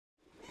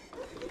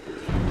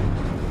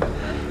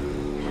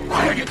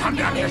you come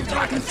down here so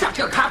I can suck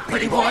your cock,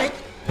 pretty boy?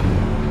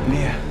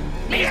 Mia.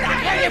 Mia's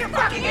not here, you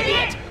fucking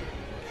idiot!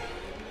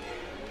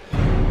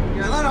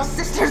 Your little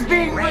sister's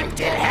being raped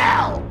in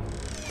hell!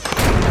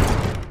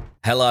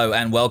 Hello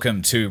and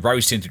welcome to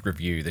Rose Tinted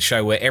Review, the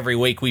show where every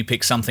week we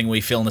pick something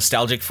we feel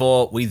nostalgic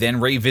for, we then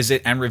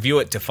revisit and review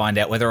it to find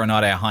out whether or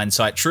not our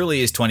hindsight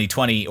truly is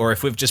 2020 or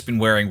if we've just been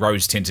wearing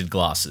rose-tinted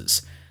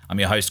glasses. I'm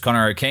your host,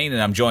 Connor O'Keen,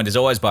 and I'm joined as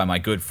always by my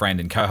good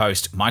friend and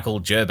co-host, Michael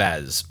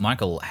Gerbaz.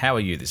 Michael, how are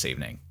you this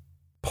evening?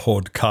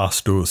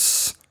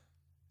 Podcastus.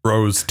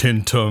 Rose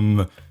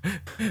Tintum.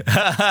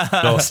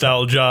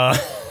 Nostalgia.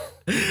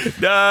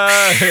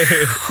 No!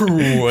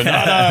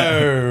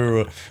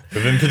 No!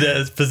 We've been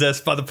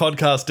possessed by the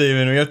podcast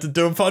demon. We have to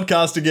do a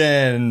podcast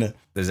again.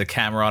 There's a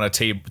camera on a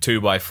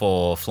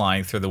 2x4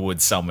 flying through the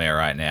woods somewhere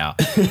right now.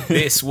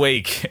 This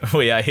week,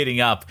 we are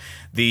hitting up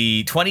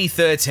the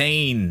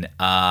 2013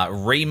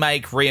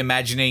 remake,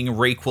 reimagining,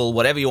 requel,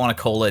 whatever you want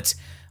to call it,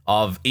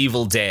 of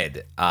Evil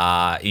Dead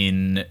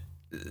in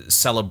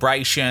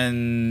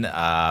celebration,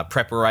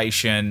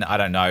 preparation, I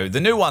don't know.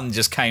 The new one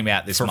just came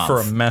out this month. For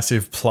a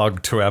massive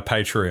plug to our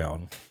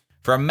Patreon.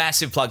 For a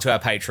massive plug to our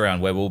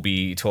Patreon, where we'll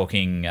be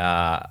talking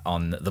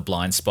on The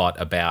Blind Spot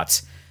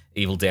about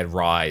Evil Dead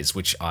Rise,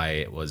 which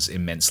I was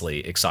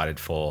immensely excited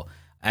for.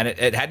 And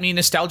it had me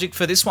nostalgic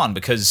for this one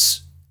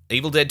because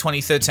Evil Dead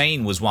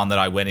 2013 was one that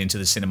I went into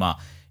the cinema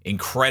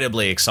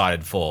incredibly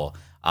excited for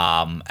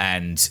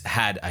and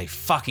had a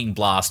fucking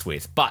blast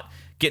with. But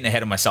getting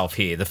ahead of myself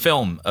here, the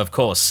film, of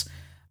course,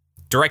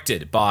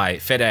 directed by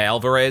Fede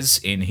Alvarez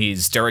in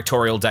his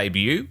directorial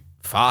debut.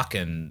 Fuck,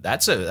 and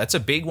that's a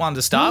big one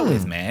to start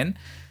with, man.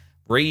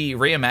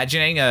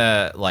 Reimagining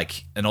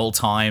an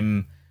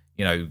all-time,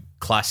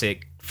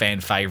 classic, fan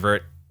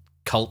favorite,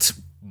 cult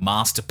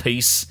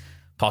masterpiece,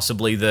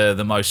 possibly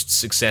the most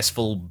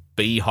successful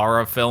B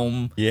horror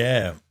film.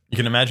 Yeah, you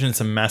can imagine it's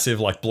a massive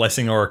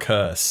blessing or a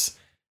curse.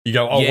 You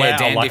go, oh wow,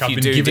 I've been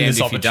given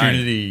this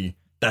opportunity.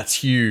 That's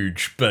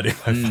huge, but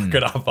if I fuck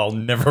it up, I'll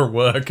never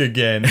work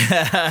again.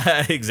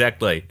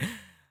 Exactly.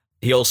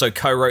 He also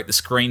co-wrote the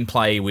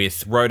screenplay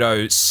with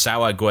Rodo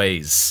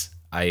Sauergues.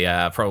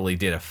 I probably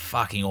did a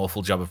fucking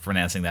awful job of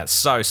pronouncing that.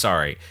 So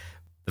sorry.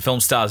 The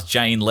film stars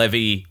Jane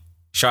Levy,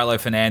 Shiloh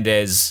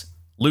Fernandez,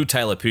 Lou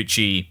Taylor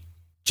Pucci,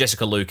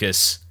 Jessica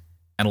Lucas,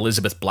 and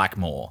Elizabeth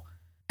Blackmore.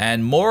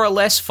 And more or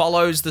less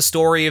follows the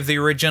story of the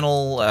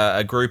original.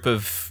 A group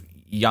of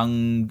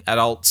young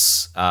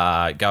adults go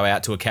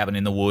out to a cabin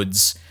in the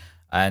woods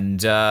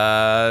and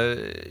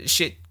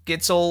shit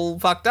gets all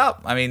fucked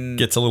up. I mean,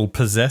 gets a little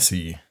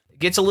possessy.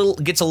 Gets a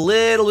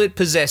little bit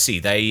possessy.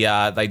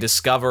 They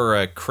discover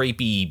a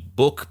creepy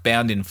book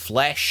bound in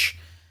flesh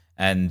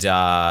and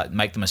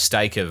make the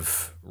mistake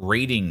of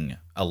reading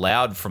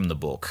aloud from the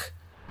book.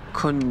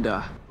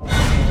 Kunda.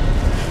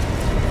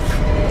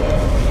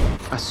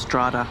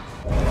 Estrada.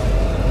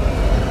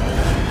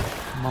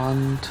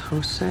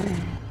 Montose.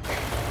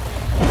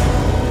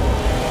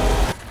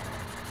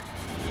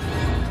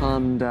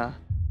 Honda.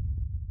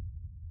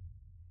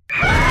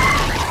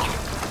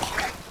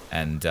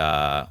 And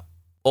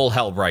all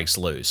hell breaks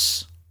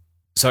loose.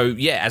 So,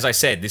 yeah, as I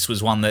said, this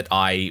was one that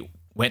I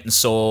went and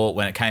saw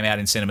when it came out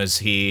in cinemas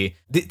here.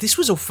 This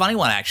was a funny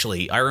one,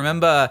 actually. I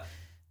remember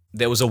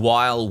there was a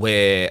while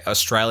where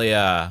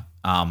Australia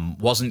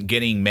wasn't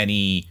getting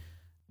many.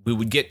 We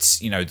would get,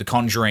 The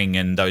Conjuring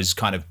and those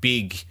kind of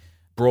big,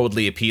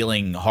 broadly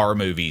appealing horror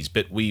movies,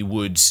 but we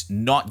would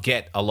not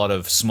get a lot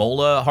of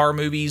smaller horror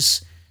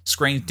movies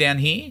screened down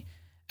here.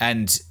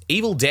 And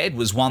Evil Dead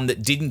was one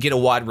that didn't get a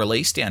wide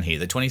release down here.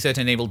 The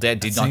 2013 Evil Dead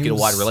did not get a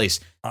wide release.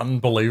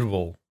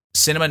 Unbelievable.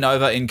 Cinema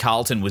Nova in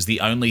Carlton was the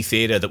only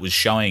theatre that was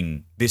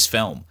showing this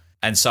film.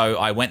 And so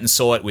I went and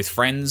saw it with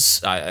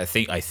friends, I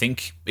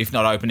think if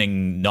not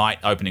opening night,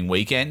 opening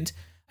weekend,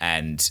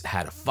 and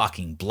had a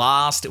fucking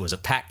blast. It was a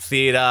packed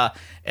theatre.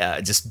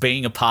 Just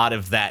being a part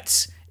of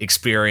that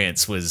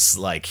experience was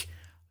like,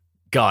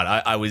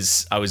 God, I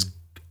was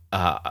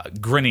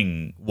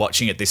grinning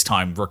watching it this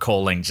time,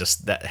 recalling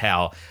just that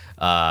how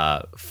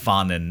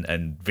fun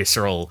and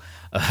visceral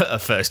a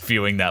first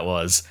viewing that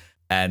was.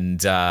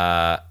 And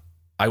I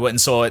went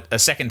and saw it a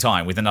second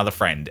time with another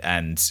friend,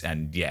 and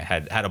yeah,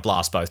 had a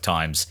blast both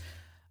times.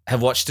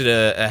 Have watched it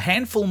a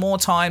handful more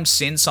times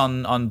since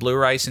on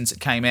Blu-ray since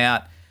it came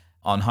out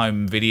on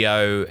home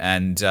video,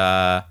 and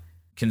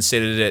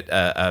considered it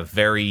a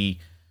very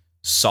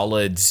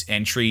solid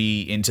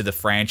entry into the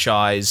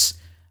franchise,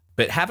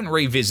 but haven't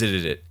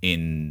revisited it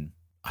in,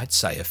 I'd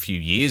say, a few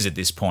years at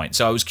this point.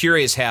 So I was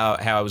curious how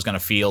I was going to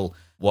feel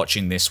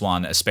watching this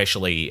one,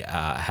 especially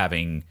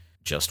having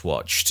just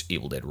watched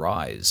Evil Dead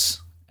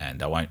Rise.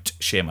 And I won't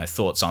share my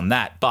thoughts on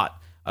that, but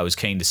I was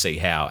keen to see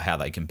how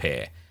they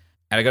compare.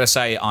 And I got to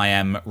say, I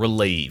am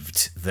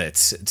relieved that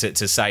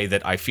to say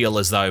that I feel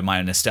as though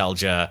my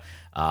nostalgia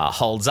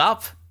holds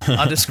up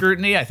under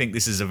scrutiny. I think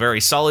this is a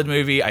very solid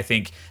movie. I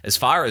think as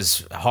far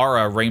as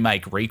horror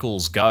remake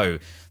requels go,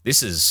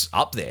 this is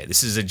up there.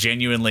 This is a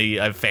genuinely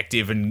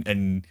effective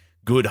and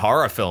good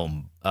horror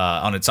film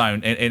on its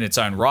own in its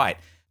own right.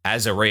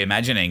 As a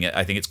reimagining,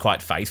 I think it's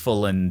quite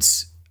faithful and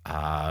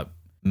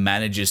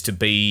manages to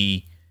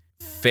be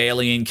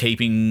fairly in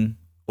keeping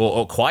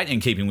or quite in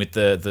keeping with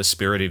the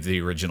spirit of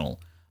the original,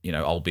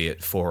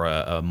 albeit for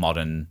a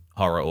modern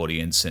horror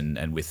audience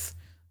and with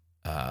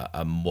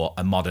a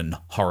modern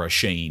horror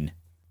sheen.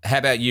 How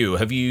about you?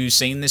 Have you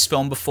seen this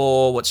film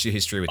before? What's your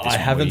history with this one? I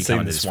haven't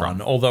seen this one,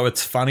 although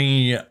it's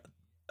funny.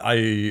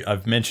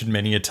 I've mentioned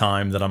many a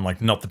time that I'm like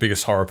not the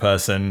biggest horror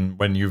person.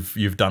 When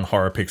you've done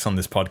horror picks on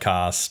this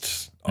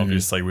podcast,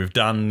 obviously we've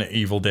done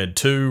Evil Dead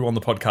 2 on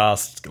the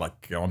podcast,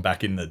 like going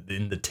back in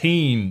the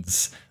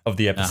teens of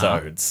the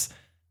episodes,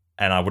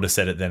 and I would have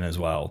said it then as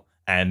well.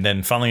 And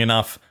then, funnily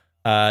enough,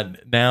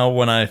 now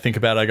when I think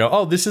about it, I go,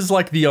 oh, this is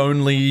like the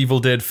only Evil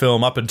Dead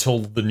film up until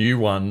the new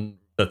one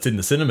that's in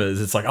the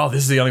cinemas. It's like, oh,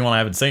 this is the only one I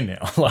haven't seen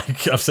now.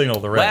 Like, I've seen all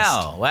the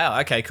rest.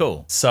 Wow. Okay,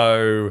 cool.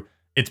 So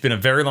it's been a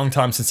very long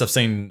time since I've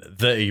seen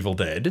The Evil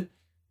Dead.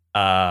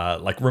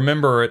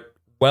 Remember it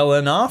well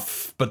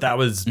enough, but that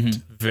was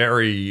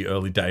very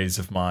early days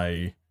of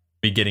me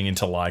getting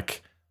into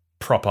like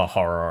proper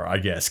horror, I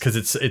guess,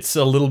 because it's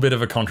a little bit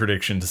of a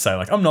contradiction to say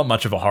like I'm not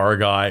much of a horror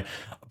guy,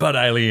 but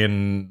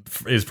Alien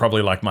is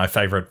probably like my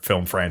favorite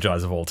film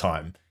franchise of all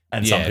time.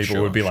 And some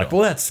people would be like,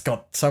 well, that's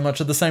got so much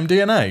of the same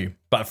DNA.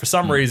 But for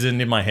some reason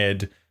in my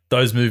head,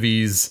 those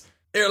movies,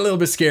 they're a little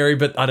bit scary,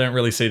 but I don't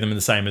really see them the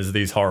same as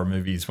these horror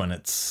movies when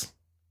it's,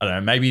 I don't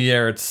know, maybe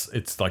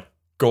it's like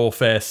gore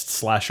fest,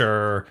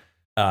 slasher.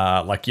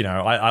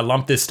 I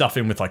lump this stuff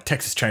in with like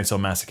Texas Chainsaw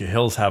Massacre,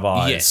 Hills Have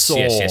Eyes, Saw.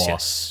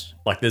 Yes.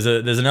 Like there's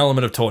an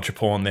element of torture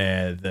porn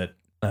there that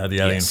the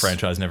Alien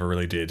franchise never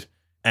really did.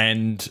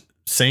 And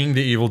seeing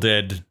The Evil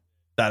Dead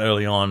that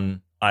early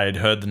on, I had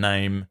heard the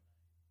name.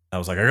 I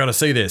was like, I got to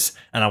see this.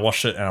 And I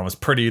watched it and I was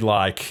pretty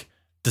like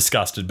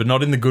disgusted, but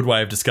not in the good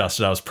way of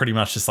disgusted. I was pretty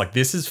much just like,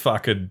 this is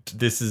not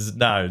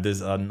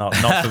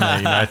for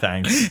me. No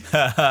thanks.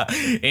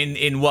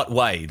 In what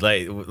way?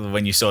 Like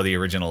when you saw the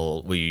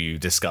original, were you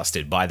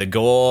disgusted by the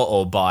gore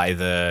or by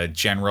the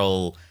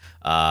general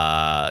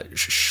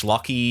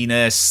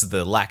schlockiness,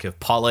 the lack of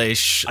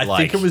polish? I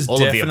think it was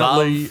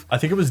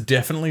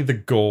definitely the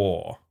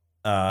gore.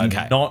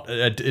 Okay.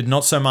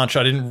 Not so much.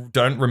 I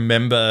don't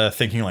remember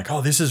thinking like,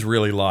 oh, this is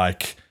really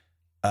like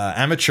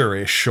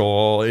amateurish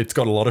or it's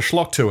got a lot of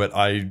schlock to it.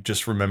 I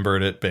just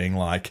remembered it being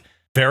like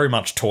very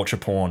much torture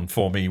porn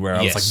for me, where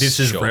I was like, this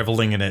is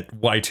reveling in it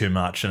way too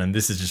much, and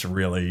this is just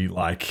really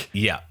like,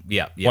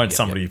 won't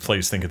somebody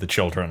please think of the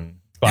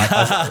children? But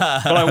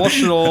I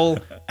watched it all,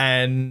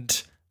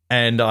 and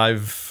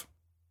I've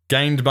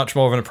gained much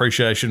more of an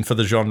appreciation for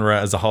the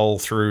genre as a whole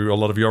through a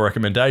lot of your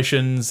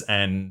recommendations,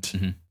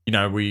 and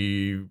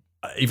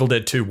Evil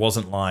Dead 2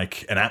 wasn't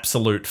like an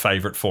absolute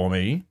favorite for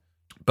me,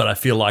 but I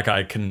feel like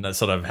I can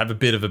sort of have a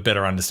bit of a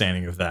better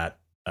understanding of that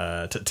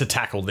to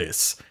tackle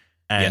this.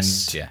 And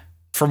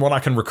from what I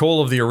can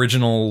recall of the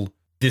original,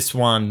 this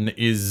one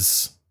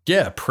is,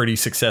 pretty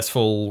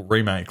successful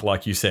remake,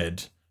 like you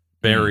said.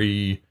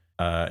 Very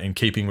in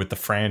keeping with the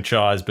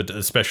franchise, but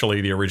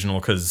especially the original,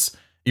 because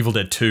Evil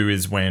Dead 2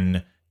 is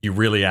when you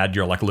really add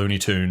your like Looney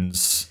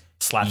Tunes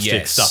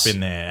slapstick stuff in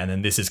there, and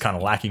then this is kind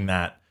of lacking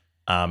that.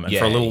 And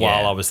for a little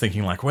while I was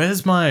thinking like,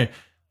 where's my...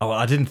 Oh,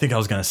 I didn't think I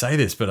was going to say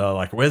this,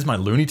 but where's my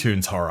Looney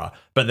Tunes horror?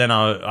 But then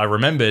I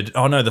remembered,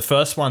 oh no, the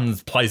first one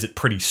plays it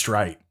pretty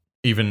straight.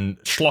 Even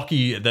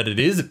schlocky that it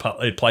is,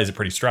 it plays it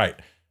pretty straight.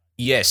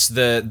 Yes,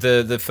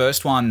 the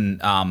first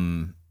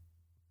one,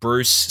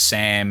 Bruce,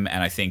 Sam,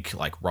 and I think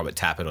like Robert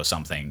Tappert or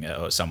something,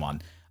 or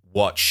someone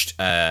watched,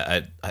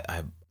 I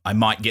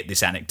might get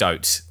this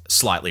anecdote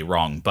slightly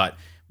wrong, but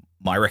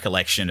my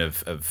recollection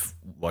of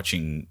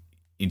watching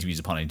interviews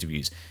upon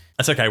interviews...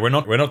 That's okay. We're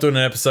not doing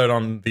an episode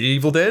on the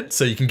Evil Dead,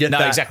 so you can get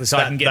exactly. So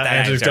I can get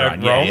that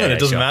anecdote wrong, and it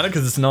doesn't matter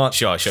because it's not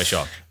sure.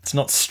 It's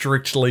not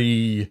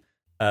strictly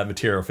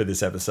material for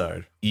this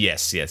episode.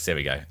 Yes. There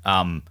we go.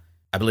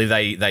 I believe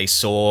they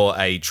saw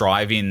a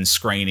drive-in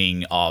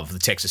screening of the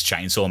Texas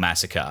Chainsaw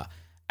Massacre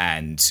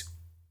and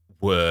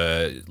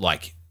were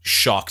like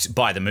shocked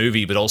by the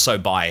movie, but also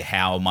by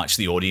how much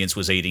the audience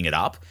was eating it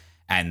up.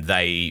 And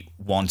they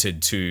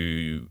wanted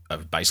to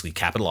basically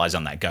capitalize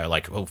on that. Go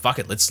like, well, fuck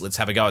it, let's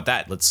have a go at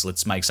that.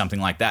 Let's make something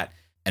like that.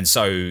 And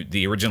so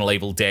the original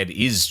Evil Dead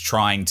is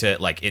trying to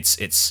like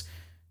it's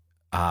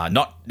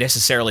not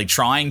necessarily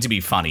trying to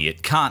be funny.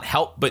 It can't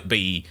help but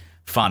be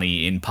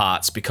funny in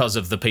parts because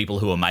of the people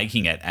who are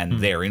making it and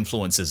their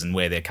influences and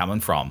where they're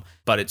coming from.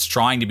 But it's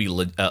trying to be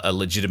a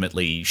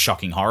legitimately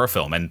shocking horror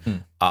film.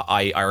 And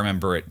I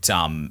remember it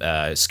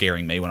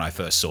scaring me when I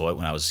first saw it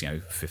when I was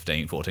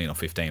 14 or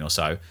 15 or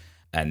so.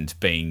 And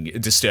being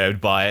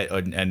disturbed by it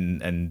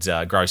and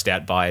grossed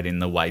out by it in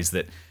the ways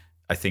that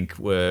I think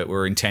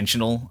were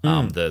intentional.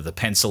 The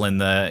pencil in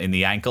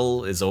the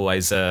ankle is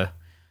always a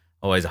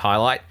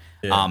highlight.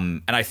 Yeah.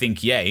 And I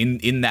think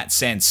in that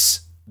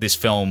sense, this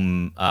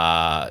film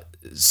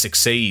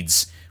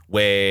succeeds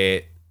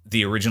where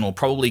the original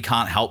probably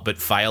can't help but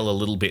fail a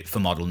little bit for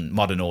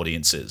modern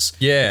audiences.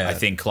 Yeah, I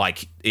think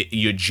like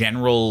your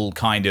general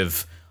kind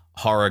of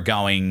horror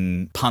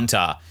going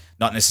punter.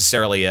 Not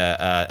necessarily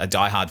a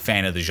diehard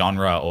fan of the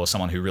genre or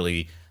someone who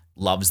really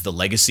loves the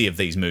legacy of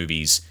these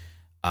movies,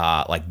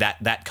 like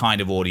that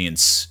kind of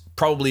audience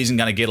probably isn't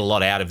going to get a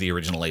lot out of the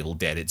original Evil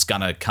Dead. It's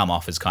going to come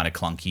off as kind of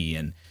clunky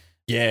and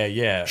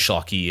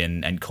schlocky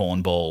and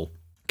cornball.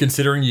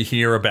 Considering you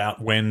hear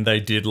about when they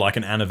did like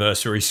an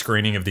anniversary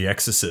screening of The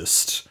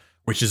Exorcist,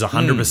 which is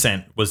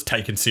 100% was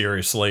taken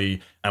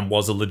seriously and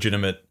was a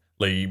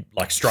legitimately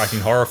like striking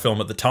horror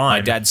film at the time.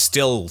 My dad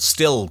still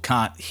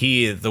can't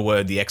hear the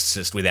word The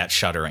Exorcist without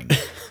shuddering.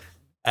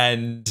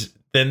 And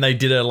then they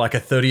did a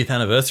 30th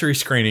anniversary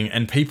screening,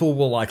 and people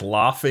were like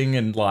laughing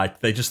and like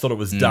they just thought it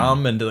was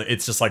dumb, and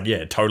it's just like, yeah,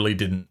 it totally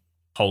didn't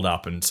hold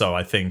up. And so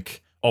I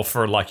think, or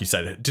for like you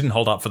said, it didn't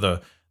hold up for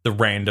the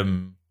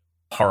random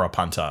horror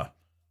punter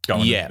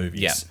going to the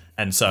movies. Yeah.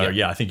 And so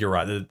I think you're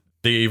right.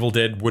 The Evil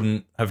Dead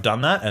wouldn't have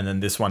done that, and then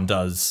this one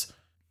does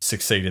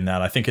succeed in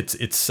that. I think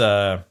it's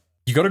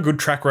you got a good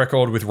track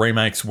record with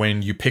remakes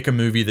when you pick a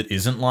movie that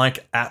isn't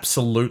like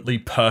absolutely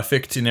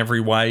perfect in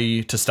every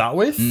way to start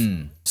with.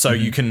 So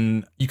you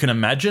can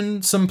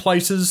imagine some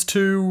places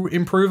to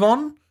improve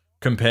on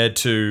compared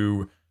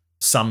to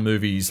some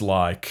movies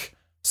like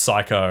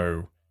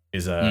Psycho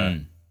is a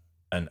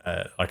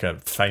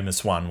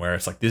famous one where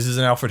it's like, this is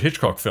an Alfred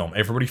Hitchcock film.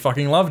 Everybody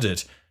fucking loved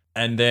it.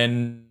 And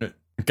then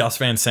Gus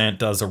Van Sant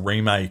does a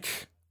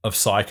remake of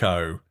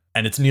Psycho,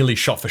 and it's nearly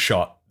shot for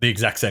shot the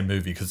exact same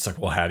movie, because it's like,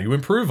 well, how do you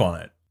improve on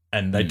it?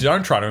 And they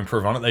don't try to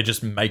improve on it. They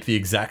just make the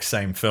exact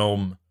same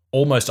film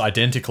almost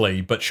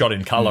identically, but shot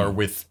in color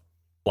with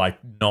like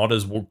not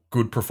as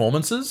good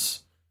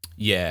performances.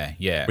 Yeah.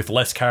 With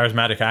less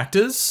charismatic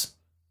actors.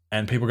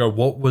 And people go,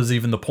 what was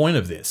even the point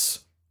of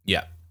this?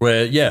 Yeah.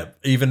 Where,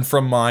 even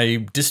from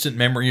my distant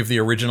memory of the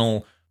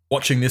original,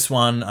 watching this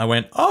one, I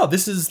went, oh,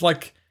 this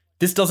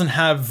doesn't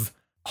have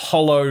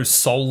hollow,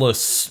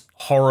 soulless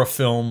horror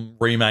film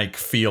remake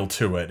feel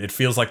to it. It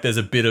feels like there's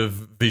a bit of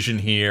vision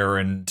here,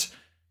 and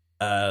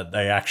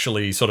they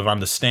actually sort of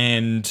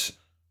understand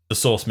the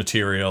source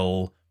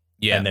material.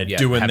 And they're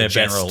doing their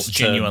best.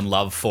 Genuine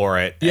love for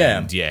it. Yeah.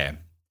 And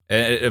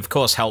it of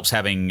course helps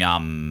having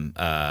Sam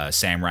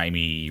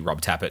Raimi,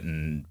 Rob Tappert,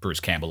 and Bruce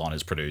Campbell on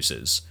as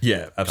producers.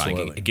 Yeah,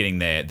 absolutely. Kind of getting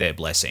their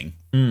blessing.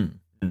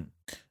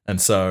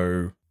 And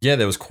so,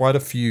 there was quite a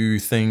few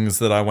things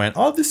that I went,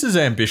 oh, this is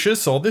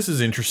ambitious, or this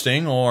is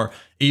interesting, or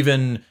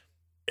even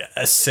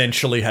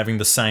essentially having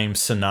the same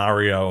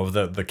scenario of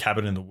the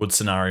cabin in the woods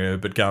scenario,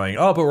 but going,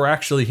 oh, but we're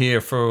actually here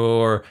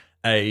for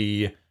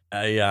a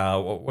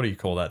what do you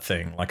call that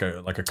thing? Like a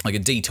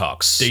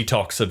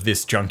detox of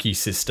this junkie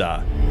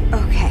sister.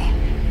 Okay.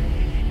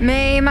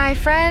 May my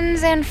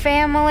friends and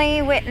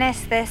family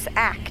witness this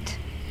act.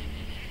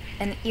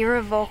 An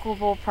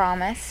irrevocable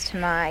promise to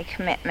my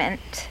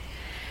commitment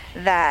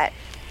that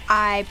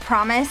I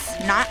promise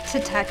not to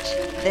touch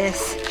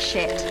this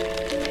shit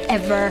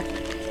ever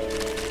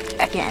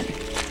again.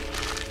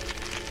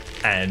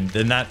 And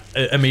then that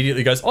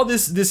immediately goes, oh,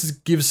 this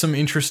gives some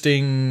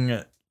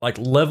interesting like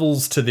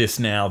levels to this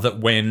now, that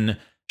when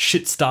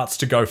shit starts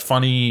to go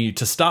funny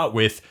to start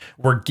with,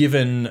 we're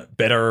given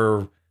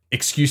better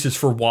excuses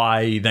for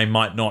why they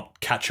might not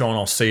catch on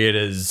or see it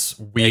as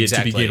weird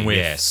to begin with.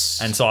 Yes.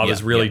 And so I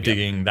was really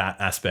digging that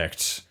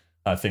aspect.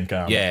 I think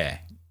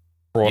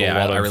brought a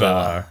lot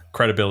of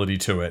credibility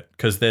to it,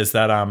 because there's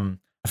that I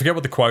forget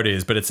what the quote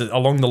is, but it's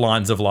along the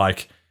lines of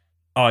like,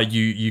 oh,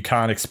 you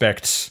can't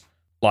expect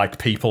like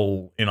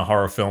people in a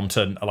horror film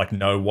to like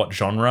know what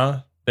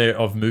genre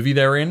of movie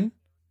they're in.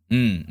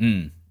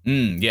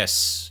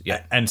 Yes.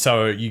 Yeah. And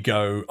so you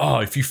go, oh,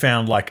 if you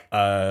found like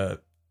a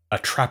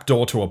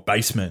trapdoor to a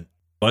basement,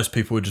 most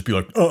people would just be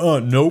like,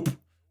 nope.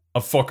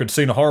 I've fucking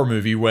seen a horror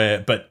movie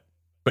where, but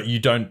you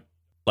don't,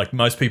 like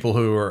most people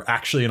who are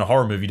actually in a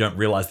horror movie don't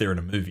realize they're in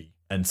a movie.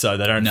 And so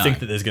they don't think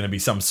that there's going to be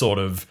some sort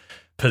of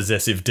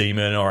possessive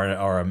demon or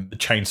a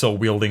chainsaw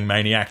wielding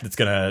maniac that's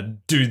going to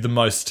do the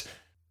most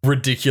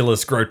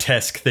ridiculous,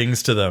 grotesque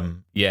things to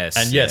them. Yes.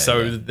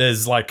 And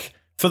there's like,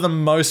 for the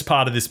most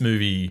part of this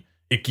movie,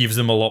 it gives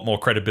them a lot more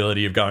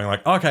credibility of going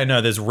like, okay,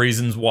 no, there's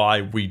reasons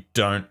why we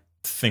don't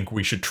think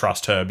we should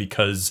trust her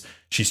because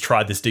she's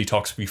tried this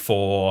detox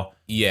before.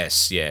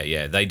 Yes,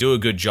 yeah. They do a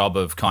good job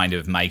of kind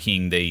of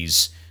making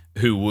these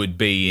who would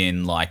be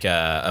in like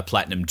a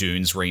Platinum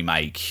Dunes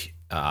remake,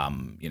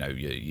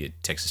 your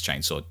Texas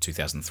Chainsaw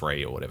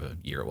 2003 or whatever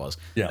year it was,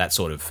 that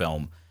sort of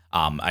film,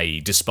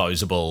 a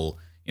disposable,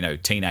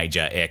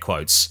 teenager, air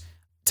quotes,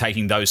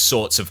 taking those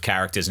sorts of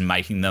characters and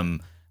making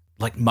them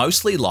like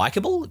mostly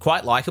likable,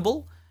 quite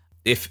likable,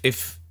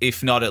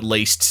 if not at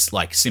least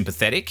like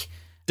sympathetic.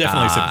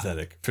 Definitely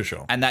sympathetic, for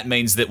sure. And that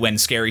means that when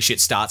scary shit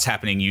starts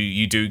happening,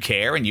 you do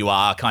care, and you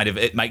are kind of,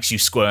 it makes you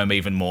squirm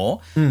even more.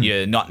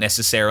 You're not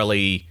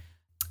necessarily,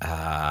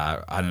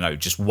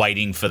 just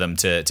waiting for them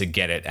to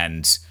get it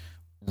and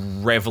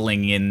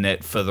reveling in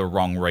it for the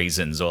wrong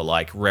reasons, or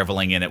like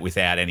reveling in it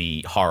without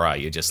any horror.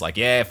 You're just like,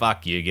 yeah,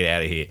 fuck you, get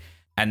out of here.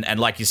 And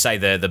like you say,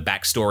 the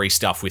backstory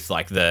stuff with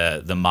like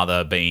the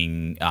mother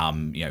being,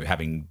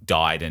 having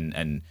died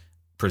and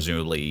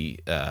presumably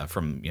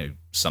from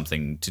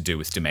something to do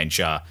with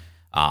dementia,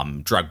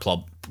 drug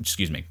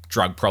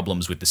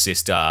problems with the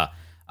sister,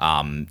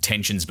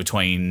 tensions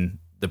between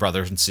the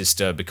brother and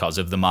sister because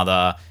of the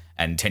mother,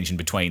 and tension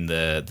between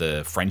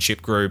the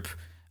friendship group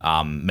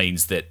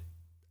means that,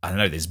 I don't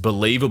know, there's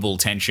believable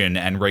tension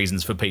and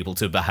reasons for people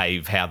to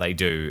behave how they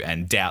do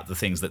and doubt the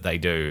things that they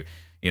do.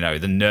 You know,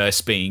 the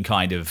nurse being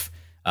kind of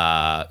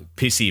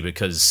pissy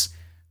because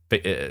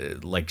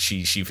like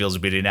she feels a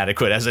bit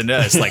inadequate as a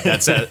nurse. Like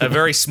that's a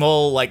very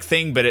small like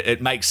thing, but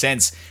it makes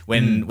sense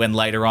when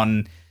later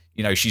on,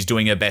 you know, she's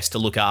doing her best to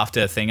look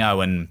after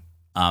Thingo and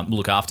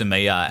look after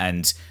Mia,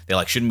 and they're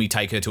like, shouldn't we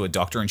take her to a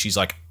doctor? And she's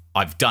like,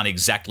 I've done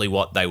exactly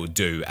what they would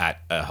do at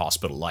a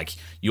hospital. Like,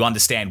 you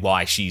understand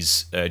why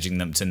she's urging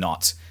them to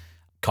not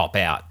cop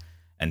out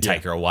and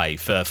take her away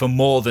for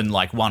more than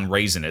like one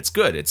reason. It's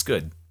good. It's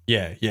good.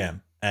 Yeah, yeah.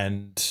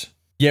 And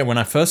yeah, when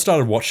I first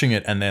started watching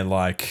it and they're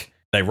like,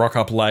 they rock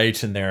up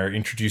late and they're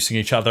introducing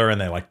each other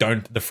and they're like,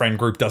 the friend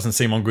group doesn't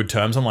seem on good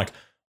terms. I'm like,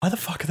 why the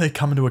fuck are they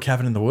coming to a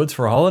cabin in the woods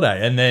for a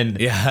holiday? And then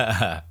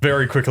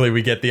very quickly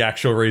we get the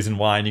actual reason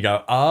why, and you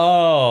go,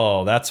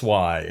 oh, that's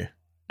why.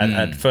 And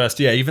at first,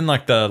 yeah, even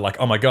like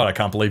oh my God, I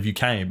can't believe you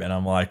came. And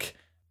I'm like,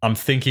 I'm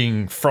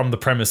thinking from the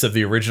premise of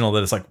the original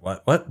that it's like,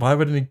 what? Why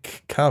wouldn't he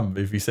come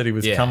if he said he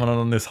was coming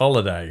on this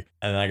holiday?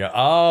 And I go,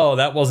 oh,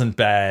 that wasn't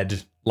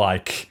bad,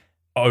 like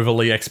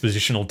overly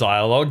expositional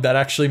dialogue. That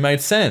actually made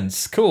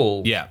sense.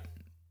 Cool. Yeah.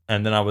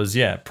 And then I was,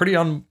 pretty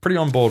on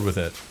board with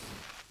it.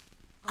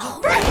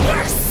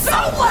 You're so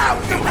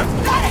loud, you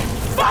pathetic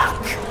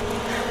fuck!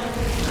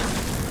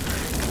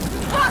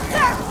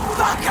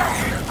 Motherfucker!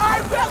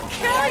 I will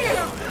kill you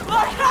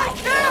like I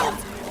killed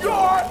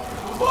your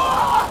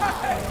boy!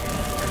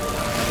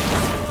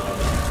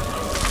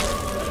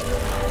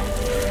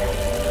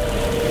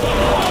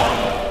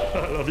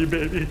 I love you,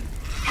 baby.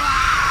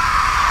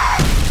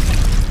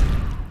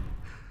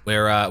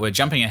 We're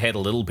jumping ahead a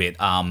little bit.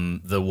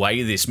 The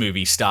way this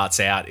movie starts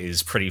out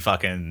is pretty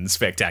fucking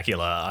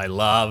spectacular. I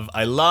love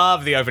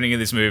the opening of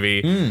this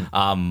movie.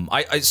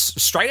 I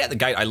straight out the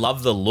gate, I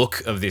love the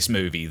look of this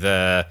movie.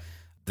 The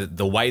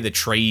way the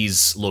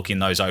trees look in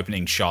those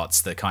opening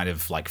shots, the kind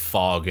of like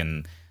fog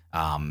and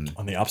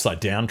on the upside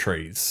down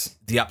trees.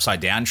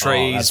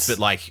 But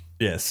like,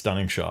 yeah,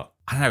 stunning shot.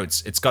 I don't know,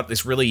 it's got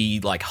this really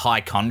like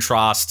high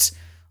contrast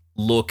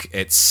look.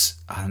 It's,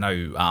 I don't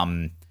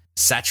know,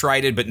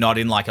 saturated, but not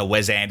in like a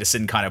Wes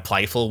Anderson kind of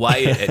playful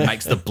way. It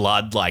makes the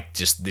blood like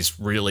just this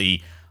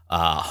really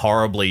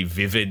horribly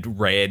vivid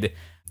red.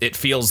 It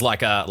feels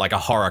like a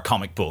horror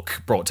comic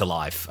book brought to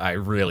life. I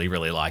really,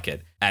 really like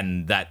it.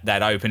 And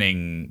that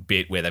opening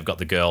bit where they've got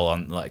the girl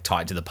on like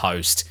tied to the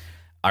post,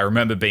 I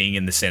remember being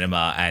in the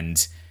cinema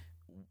and,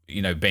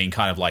 you know, being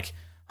kind of like,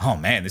 oh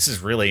man, this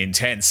is really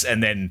intense.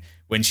 And then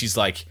when she's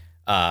like,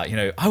 you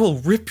know, I will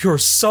rip your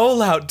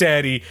soul out,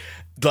 daddy.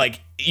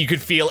 Like, you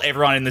could feel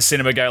everyone in the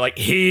cinema go like,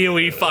 here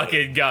we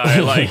fucking go.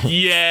 Like,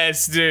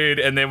 yes, dude.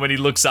 And then when he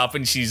looks up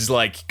and she's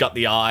like got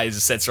the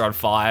eyes, sets her on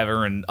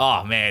fire, and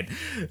oh man,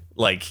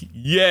 like,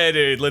 yeah,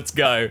 dude, let's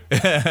go.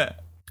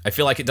 I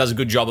feel like it does a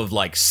good job of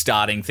like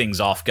starting things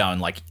off going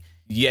like,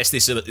 yes,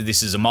 this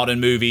is a modern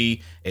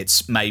movie.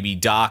 It's maybe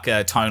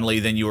darker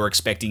tonally than you were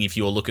expecting if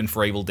you were looking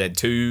for Evil Dead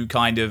 2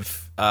 kind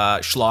of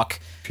schlock.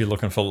 If you're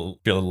looking for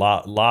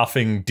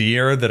laughing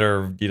deer that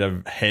are, you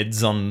know,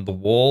 heads on the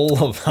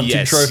wall of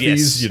hunting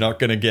trophies, you're not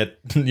gonna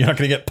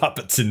get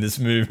puppets in this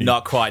movie.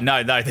 Not quite.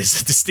 No,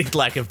 there's a distinct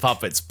lack of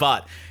puppets,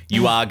 but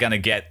you are gonna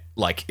get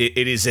like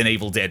it is an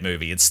Evil Dead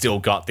movie. It's still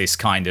got this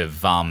kind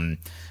of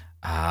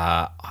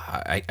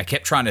I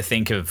kept trying to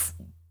think of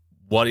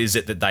what is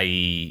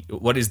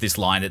this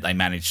line that they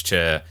managed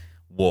to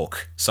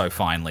walk so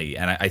finely,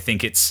 and I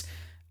think it's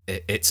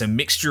a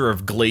mixture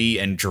of glee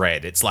and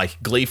dread. It's like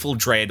gleeful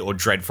dread or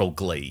dreadful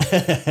glee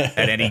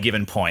at any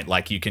given point.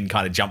 Like you can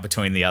kind of jump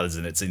between the others,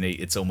 and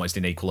it's almost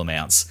in equal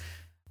amounts.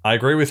 I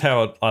agree with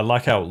I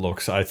like how it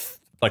looks.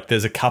 Like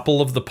there's a couple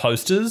of the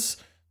posters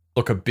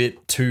look a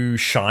bit too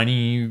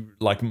shiny,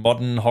 like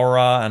modern horror,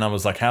 and I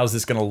was like, how's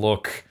this going to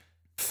look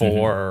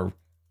for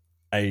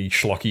a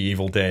schlocky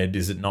Evil Dead?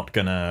 Is it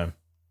going to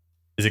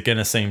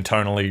seem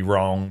tonally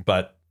wrong?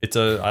 But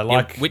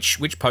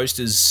which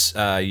posters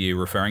are you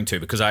referring to?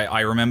 Because I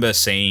remember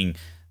seeing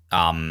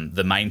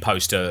the main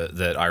poster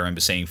that I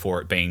remember seeing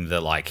for it being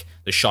the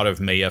shot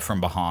of Mia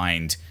from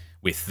behind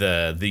with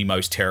the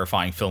most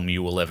terrifying film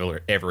you will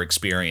ever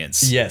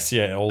experience. Yes,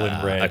 yeah, all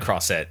in red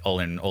across it, all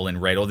in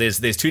red. Or there's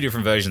two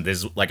different versions.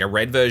 There's like a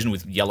red version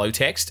with yellow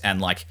text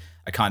and like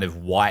a kind of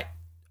white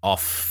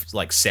off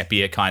like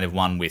sepia kind of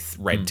one with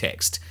red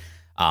text.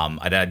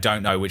 I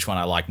don't know which one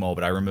I like more,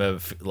 but I remember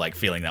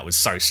feeling that was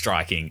so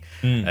striking.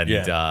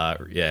 There's a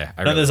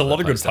lot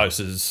of good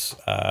posters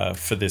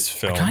for this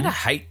film. I kind of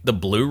hate the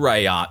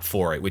Blu-ray art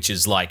for it, which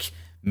is like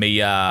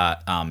Mia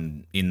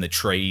in the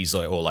trees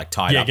or like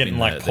tied up getting in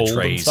like the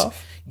trees. And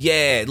stuff.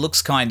 Yeah, it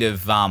looks kind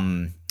of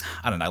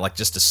I don't know, like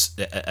just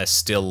a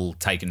still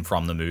taken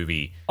from the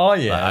movie. Oh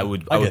yeah, I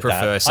would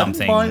prefer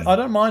something. I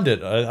don't mind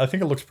it. I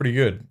think it looks pretty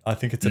good. I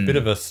think it's a bit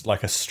of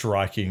a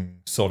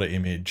striking sort of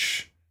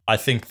image. I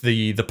think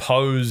the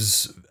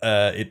pose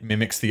it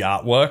mimics the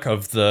artwork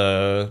of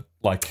the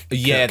like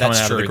Yeah, coming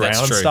that's out true. of the ground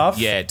That's true. and stuff.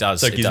 Yeah, it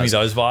does. So it gives me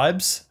those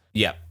vibes.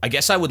 Yeah, I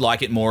guess I would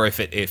like it more if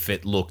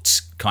it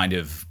looked kind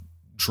of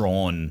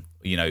drawn,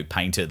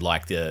 painted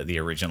like the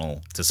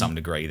original to some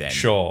degree. Then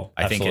Sure,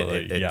 I think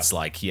absolutely, it's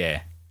like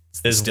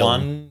There's still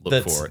one look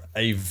that's for it.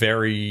 a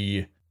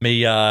very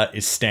Mia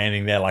is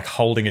standing there like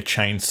holding a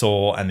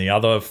chainsaw, and the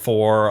other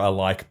four are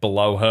like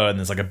below her, and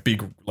there's like a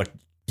big like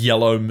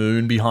yellow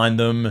moon behind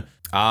them.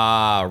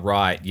 Ah,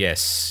 right.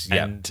 Yes.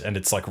 Yeah. And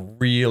it's like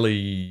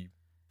really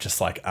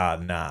just like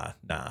nah.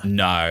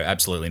 No,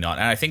 absolutely not.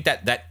 And I think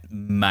that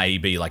may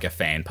be like a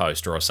fan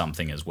poster or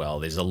something as well.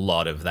 There's a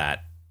lot of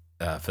that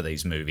for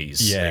these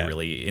movies. Yeah. They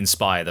really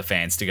inspire the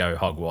fans to go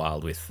hog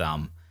wild with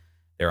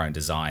their own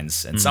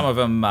designs. And some of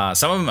them are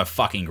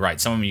fucking great.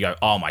 Some of them you go,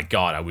 oh my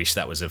God, I wish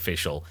that was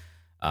official.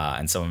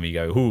 And some of them you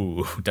go,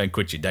 ooh, don't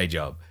quit your day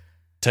job.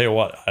 Tell you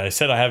what, I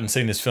said I haven't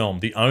seen this film.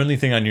 The only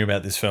thing I knew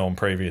about this film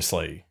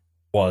previously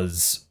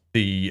was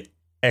the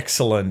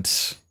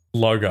excellent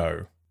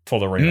logo for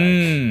the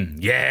remake.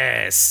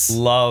 Yes.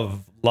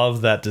 Love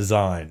that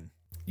design.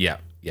 Yeah.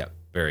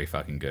 Very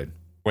fucking good.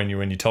 When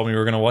you told me we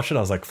were going to watch it, I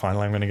was like,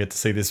 finally, I'm going to get to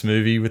see this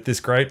movie with this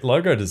great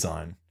logo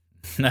design.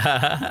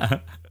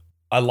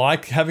 I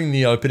like having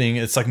the opening.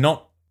 It's like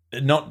not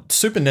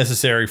super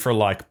necessary for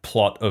like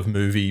plot of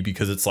movie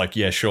because it's like,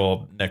 yeah,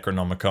 sure,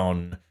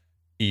 Necronomicon,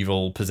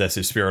 evil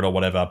possessive spirit or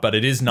whatever, but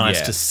it is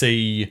nice to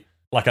see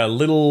like a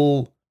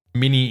little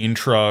mini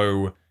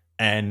intro,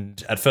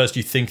 and at first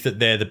you think that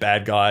they're the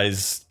bad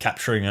guys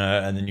capturing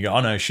her, and then you go,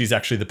 oh no, she's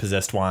actually the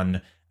possessed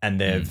one,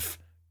 and they've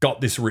got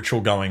this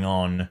ritual going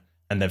on,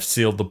 and they've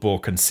sealed the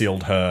book and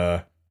sealed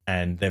her,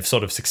 and they've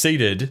sort of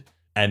succeeded.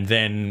 And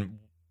then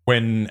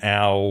when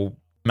our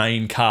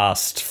main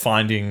cast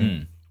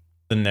finding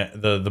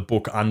the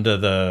book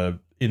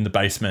in the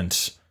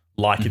basement,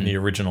 like in the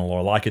original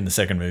or like in the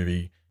second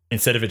movie,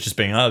 instead of it just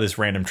being this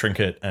random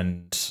trinket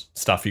and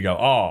stuff, you go,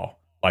 oh,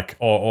 like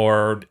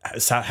or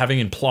having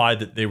implied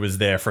that it was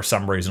there for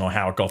some reason or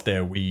how it got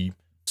there, we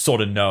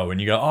sort of know, and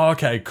you go, oh,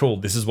 okay, cool,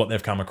 this is what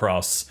they've come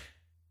across.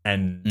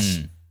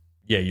 And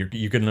you're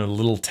getting a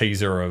little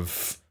teaser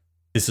of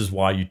this is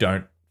why you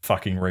don't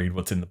fucking read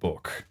what's in the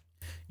book.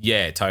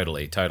 Yeah,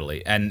 totally.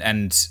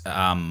 And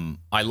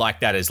I like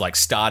that as like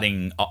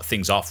starting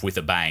things off with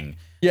a bang.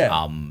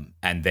 Yeah.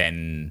 And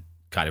then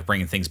kind of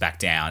bringing things back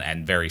down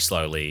and very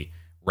slowly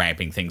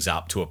ramping things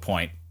up to a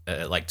point,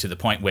 like to the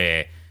point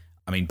where,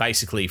 I mean,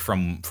 basically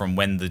from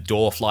when the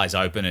door flies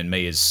open and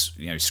Mia's,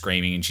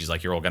 screaming and she's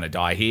like, you're all going to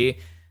die here,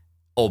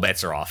 all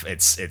bets are off.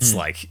 It's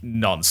like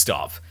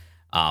non-stop.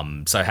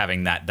 So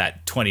having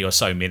that 20 or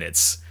so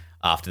minutes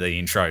after the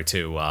intro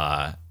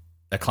to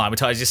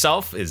acclimatize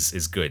yourself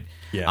is good.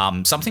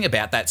 Yeah. Something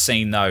about that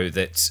scene, though,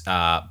 that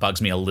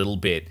bugs me a little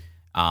bit,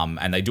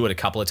 and they do it a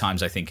couple of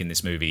times, I think, in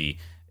this movie.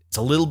 It's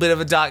a little bit of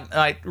a Dark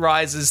Knight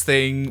Rises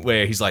thing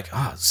where he's like,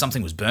 oh,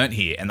 something was burnt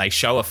here, and they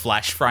show a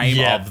flash frame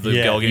of the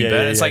girl getting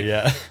burnt. It's like,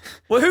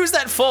 well, who's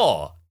that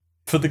for?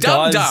 For the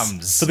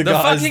dum-dums. For the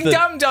guys fucking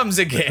dum-dums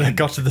again. That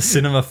got to the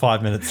cinema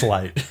 5 minutes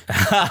late.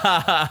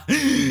 Yeah,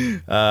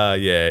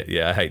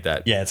 I hate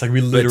that. Yeah, it's like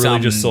we literally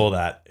just saw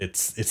that.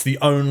 It's the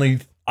only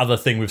other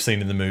thing we've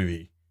seen in the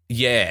movie.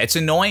 Yeah, it's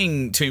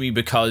annoying to me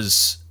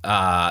because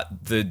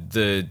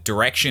the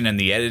direction and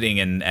the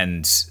editing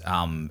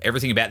and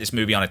everything about this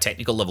movie on a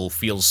technical level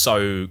feels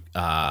so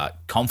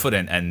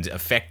confident and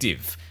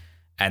effective,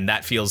 and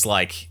that feels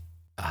like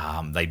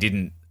they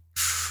didn't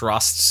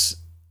trust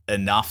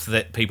enough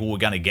that people were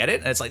going to get it.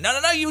 And it's like, no,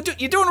 you're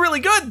doing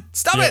really good.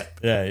 Stop it.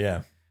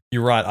 Yeah.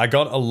 You're right. I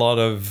got a lot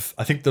of.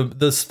 I think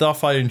the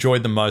stuff I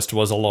enjoyed the most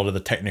was a lot of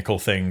the technical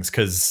things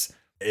because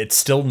it's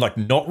still like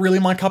not really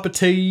my cup of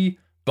tea.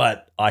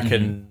 But I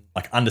can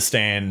like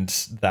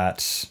understand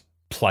that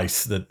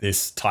place that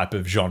this type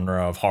of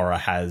genre of horror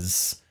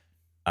has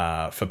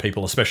for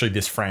people, especially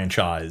this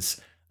franchise.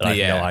 That I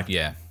feel like,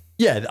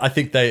 I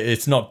think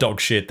it's not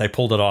dog shit. They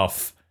pulled it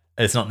off.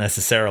 It's not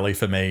necessarily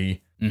for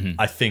me.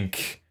 I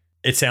think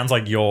it sounds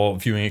like your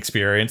viewing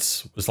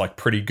experience was like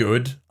pretty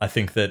good. I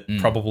think that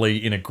probably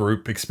in a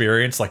group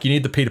experience, like you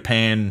need the Peter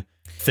Pan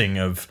thing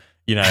of,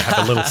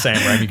 have a little Sam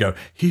Raimi go,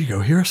 here you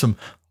go, here are some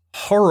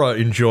horror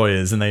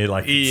enjoyers, and they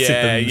like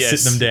sit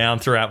them down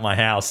throughout my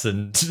house,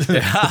 and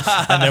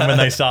and then when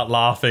they start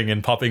laughing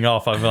and popping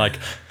off, I'm like,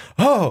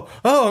 oh,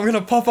 I'm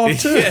gonna pop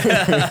off too.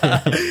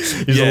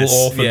 These little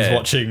orphans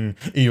watching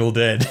Evil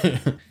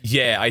Dead.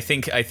 Yeah, I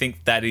think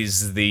that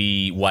is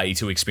the way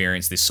to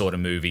experience this sort of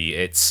movie.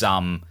 It's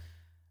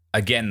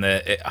again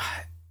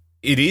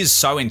it is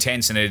so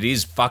intense and it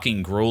is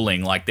fucking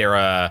grueling. Like there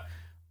are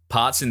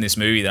parts in this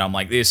movie that I'm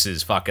like, this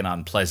is fucking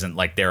unpleasant.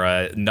 Like there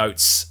are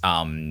notes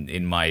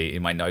in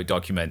my note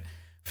document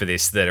for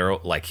this that are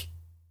like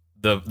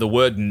the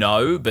word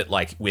no, but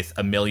like with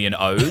a million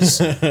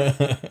O's.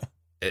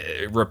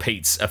 It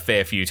repeats a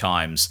fair few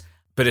times.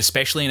 But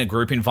especially in a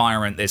group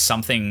environment, there's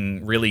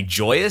something really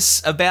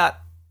joyous about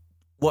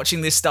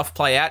watching this stuff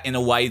play out in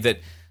a way that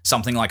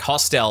something like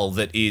Hostel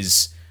that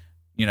is,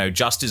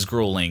 just as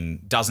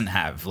grueling doesn't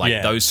have. Like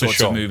Yeah, those for sorts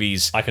sure. of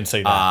movies I can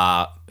see that.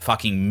 are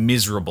fucking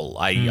miserable.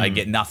 I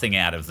get nothing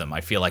out of them.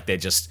 I feel like they're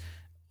just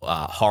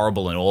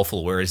horrible and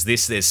awful. Whereas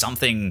there's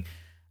something,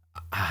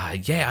 I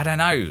don't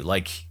know,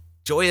 like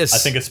joyous. I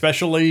think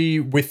especially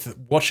with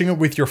watching it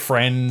with your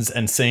friends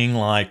and seeing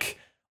like,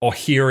 or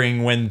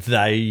hearing when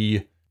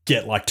they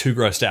get like too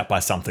grossed out by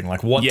something,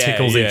 like what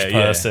tickles each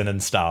person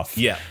and stuff.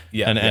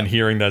 And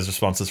hearing those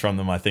responses from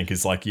them, I think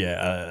is like,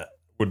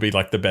 would be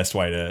like the best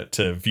way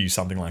to view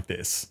something like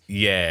this.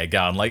 Yeah,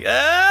 going like,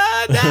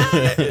 no,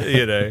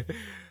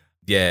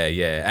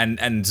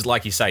 and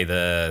like you say,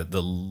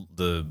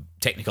 the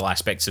technical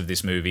aspects of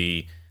this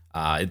movie,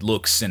 it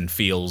looks and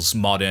feels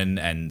modern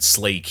and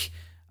sleek,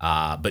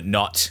 but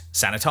not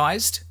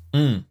sanitized,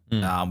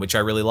 which I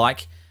really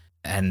like,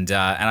 and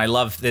I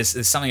love.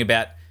 There's something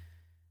about.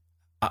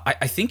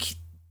 I think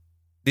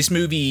this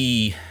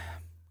movie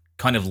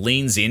kind of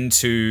leans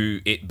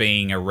into it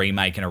being a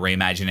remake and a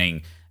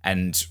reimagining,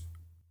 and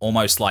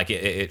almost like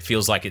it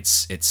feels like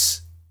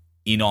it's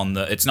in on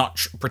the. It's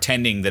not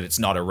pretending that it's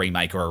not a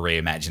remake or a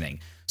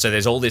reimagining. So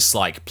there's all this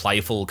like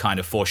playful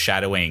kind of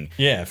foreshadowing,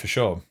 For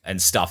sure,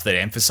 and stuff that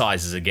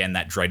emphasizes again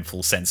that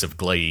dreadful sense of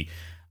glee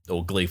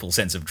or gleeful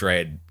sense of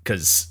dread,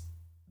 because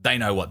they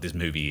know what this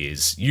movie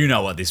is. You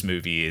know what this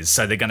movie is,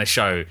 so they're going to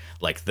show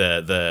like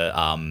the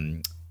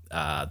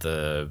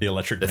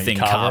electric the meat thing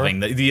carver. carving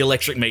the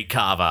electric meat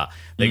carver.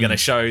 They're going to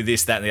show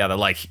this, that, and the other.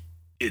 Like,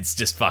 it's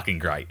just fucking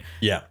great.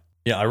 Yeah,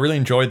 I really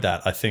enjoyed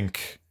that. I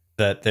think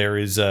that there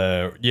is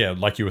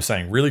like you were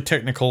saying, really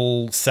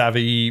technical,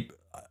 savvy,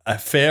 a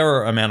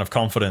fair amount of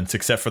confidence,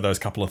 except for those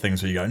couple of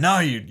things where you go, no,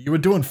 you were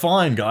doing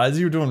fine, guys.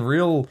 You were doing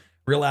real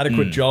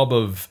adequate job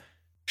of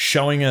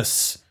showing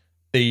us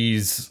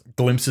these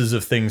glimpses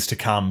of things to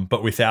come,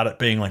 but without it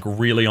being like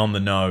really on the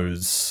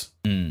nose.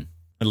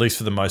 At least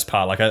for the most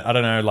part. Like, I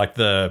don't know, like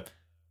the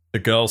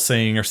girl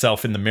seeing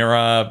herself in the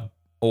mirror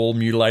all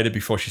mutilated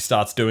before she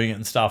starts doing it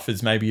and stuff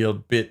is maybe a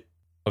bit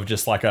of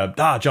just like a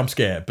jump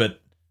scare,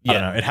 but I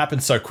don't know. It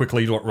happens so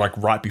quickly, like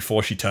right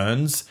before she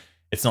turns.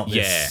 It's not this.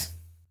 Yeah.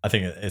 I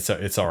think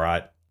it's all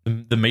right.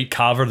 The meat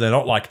carver, they're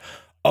not like,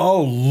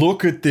 oh,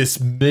 look at this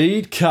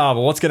meat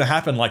carver. What's going to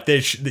happen? Like,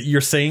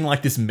 you're seeing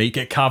like this meat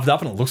get carved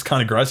up and it looks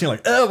kind of gross. And you're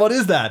like, oh, what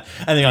is that?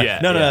 And you're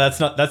like, no,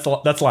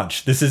 that's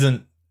lunch. That's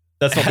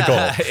not the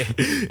goal.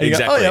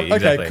 Exactly.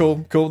 Okay,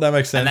 cool. That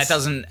makes sense.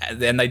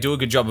 And they do a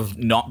good job of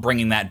not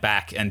bringing that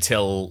back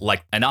until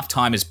like enough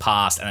time has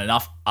passed and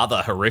enough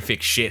other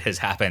horrific shit has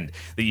happened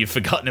that you've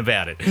forgotten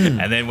about it.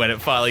 And then when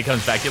it finally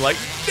comes back, you're like,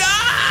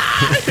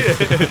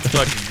 it's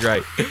fucking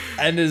great.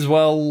 And as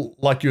well,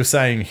 like you were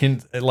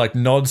saying, like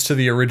nods to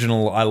the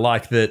original. I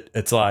like that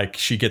it's like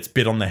she gets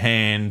bit on the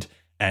hand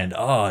and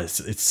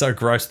it's so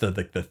gross,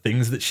 the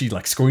things that she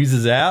like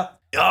squeezes out.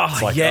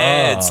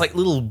 It's like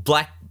little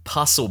black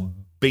pus or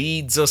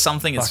beads or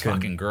something. It's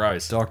fucking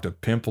gross. Dr.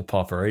 Pimple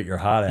Popper, eat your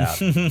heart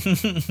out.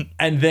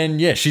 And then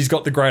she's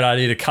got the great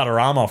idea to cut her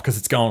arm off because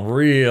it's going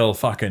real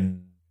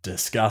fucking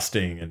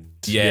disgusting and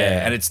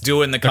and it's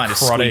doing the kind of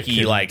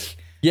squeaky like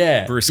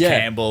Bruce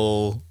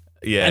Campbell.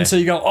 Yeah. And so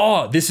you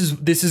go, this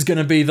is going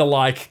to be the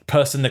like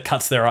person that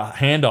cuts their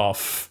hand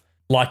off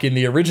like in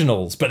the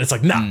originals, but it's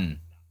like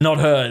not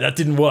her. That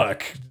didn't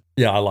work.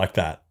 Yeah, I like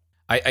that.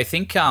 I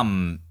think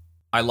I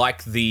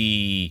like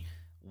the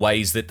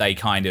ways that they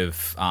kind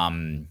of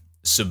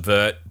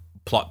subvert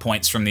plot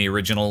points from the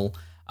original,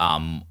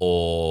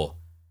 or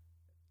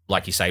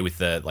like you say with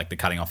the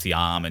cutting off the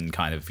arm and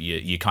kind of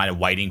you're kind of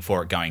waiting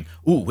for it, going,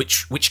 ooh,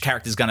 which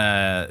character's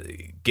gonna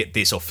get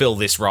this or fill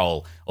this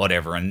role or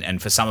whatever.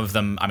 And for some of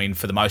them, I mean,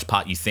 for the most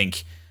part, you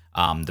think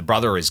the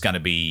brother is going to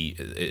be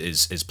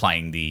is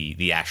playing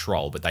the Ash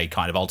role, but they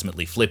kind of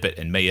ultimately flip it,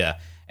 and Mia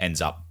ends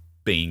up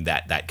being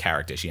that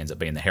character. She ends up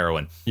being the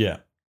heroine. Yeah.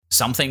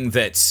 Something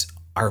that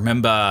I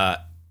remember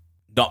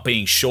not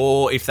being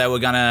sure if they were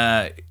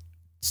gonna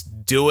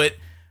do it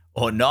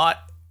or not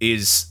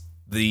is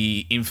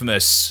the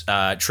infamous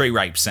tree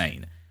rape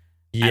scene.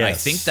 Yes. And I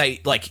think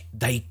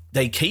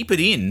they keep it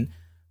in,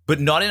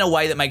 but not in a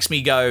way that makes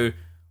me go,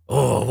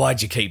 oh,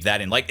 why'd you keep that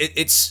in? Like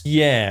it's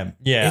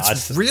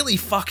it's really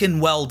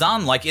fucking well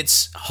done. Like,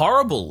 it's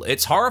horrible,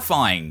 it's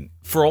horrifying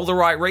for all the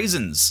right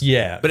reasons.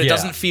 Yeah, but it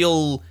doesn't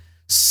feel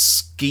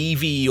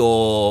skeevy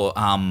or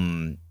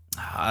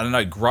I don't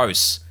know,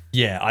 gross.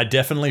 Yeah, I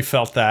definitely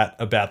felt that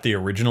about the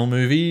original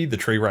movie. The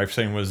tree rape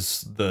scene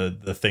was the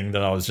thing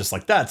that I was just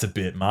like, that's a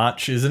bit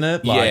much, isn't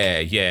it?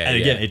 Like, yeah. And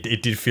again,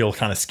 it did feel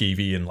kind of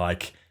skeevy and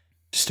like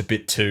just a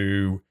bit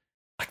too,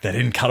 like they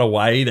didn't cut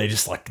away. They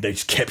just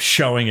kept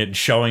showing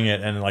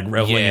it and like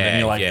reveling in it. And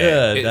you're like,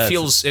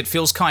 it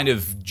feels kind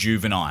of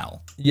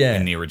juvenile. Yeah.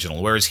 In the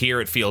original, whereas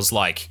here it feels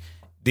like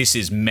this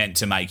is meant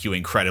to make you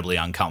incredibly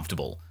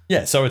uncomfortable.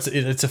 Yeah, so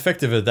it's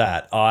effective at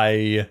that.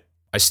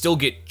 I still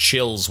get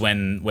chills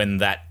when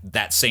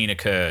that scene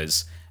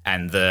occurs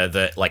and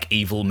the like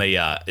evil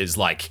Mia is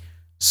like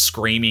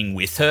screaming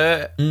with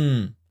her.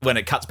 When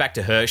it cuts back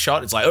to her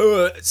shot, it's like,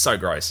 oh, it's so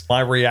gross.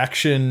 My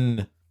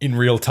reaction in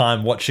real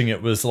time watching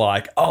it was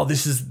like, oh,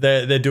 this is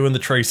they're doing the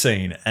tree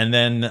scene. And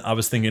then I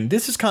was thinking,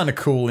 this is kind of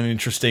cool and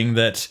interesting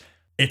that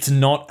it's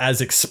not as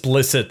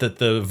explicit that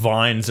the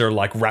vines are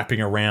like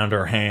wrapping around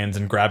her hands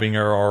and grabbing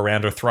her or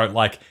around her throat.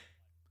 Like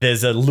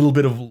there's a little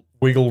bit of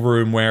wiggle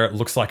room where it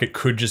looks like it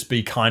could just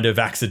be kind of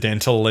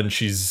accidental and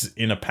she's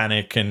in a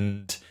panic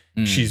and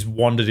she's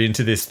wandered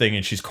into this thing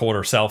and she's caught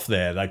herself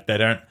there. Like they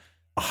don't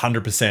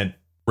 100%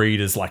 read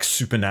as like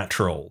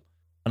supernatural.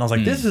 And I was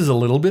like, this is a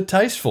little bit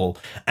tasteful.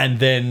 And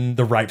then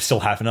the rape still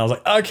happened. I was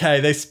like,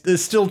 okay,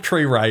 there's still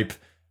tree rape.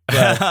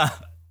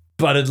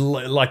 But it,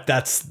 like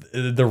that's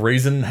the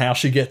reason how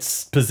she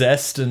gets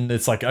possessed. And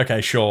it's like,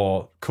 okay,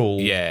 sure,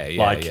 cool.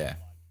 Yeah.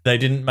 They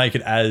didn't make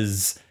it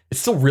as... It's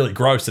still really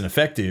gross and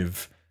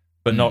effective,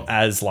 but not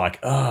as like,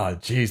 oh,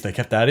 geez, they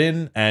kept that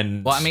in.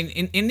 And well, I mean,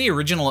 in the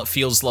original, it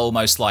feels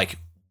almost like,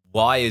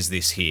 why is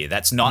this here?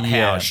 That's not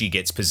how she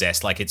gets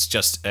possessed. Like, it's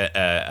just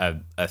a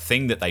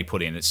thing that they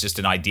put in. It's just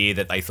an idea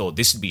that they thought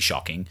this would be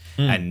shocking.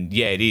 And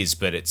yeah, it is,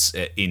 but it's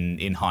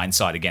in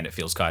hindsight, again, it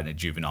feels kind of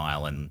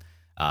juvenile and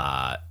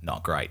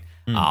not great.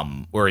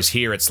 Whereas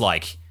here, it's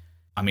like,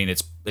 I mean,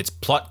 it's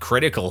plot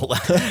critical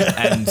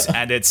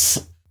and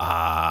it's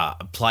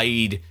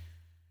played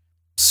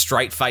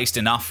straight-faced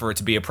enough for it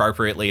to be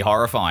appropriately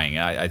horrifying.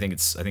 I think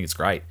it's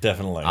great.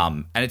 Definitely.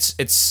 And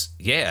it's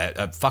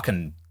a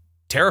fucking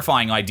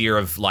terrifying idea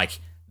of like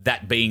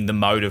that being the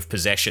mode of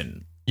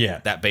possession.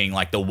 Yeah. That being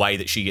like the way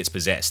that she gets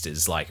possessed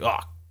is like, oh,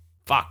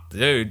 fuck,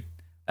 dude,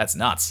 that's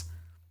nuts.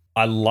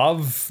 I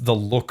love the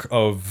look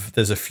of,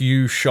 there's a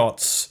few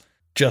shots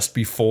just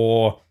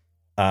before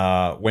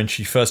when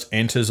she first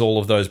enters all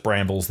of those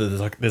brambles.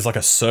 There's like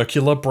a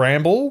circular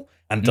bramble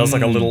and does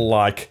like a little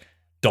like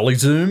dolly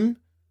zoom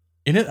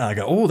in it. And I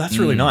go, oh, that's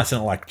really nice.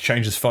 And it like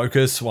changes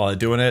focus while they're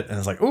doing it. And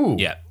it's like, oh,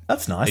 yeah.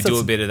 That's nice. They do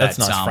a bit of that. That's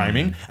nice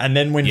framing. And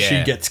then when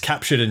she gets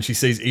captured and she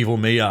sees evil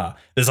Mia,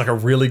 there's like a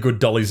really good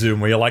dolly zoom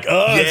where you're like,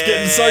 oh, it's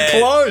getting so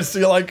close.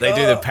 You're like, they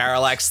do the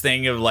parallax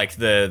thing of like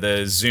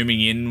the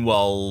zooming in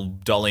while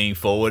dollying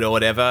forward or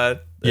whatever.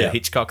 The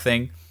Hitchcock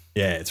thing.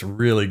 Yeah, it's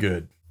really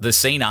good. The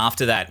scene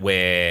after that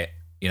where,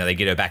 you know, they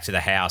get her back to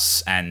the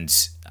house and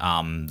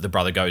the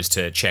brother goes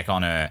to check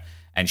on her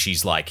and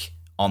she's like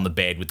on the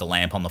bed with the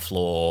lamp on the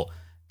floor,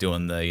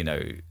 doing the, you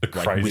know,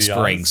 like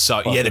whispering. Eyes.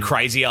 So yeah, the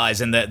crazy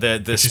eyes and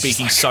the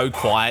speaking like, so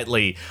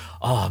quietly.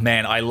 Oh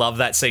man, I love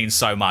that scene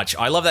so much.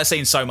 I love that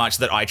scene so much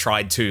that I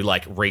tried to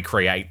like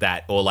recreate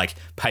that or like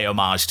pay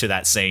homage to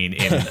that scene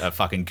in a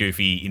fucking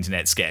goofy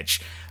internet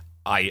sketch.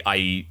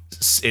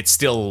 It's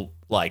still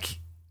like,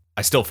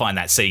 I still find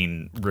that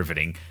scene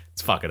riveting.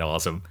 It's fucking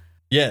awesome.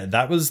 Yeah,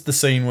 that was the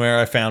scene where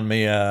I found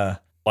Mia,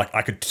 like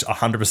I could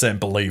 100%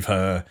 believe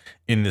her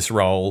in this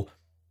role,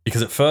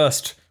 because at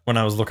first when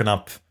I was looking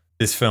up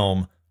this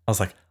film, I was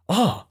like,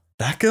 oh,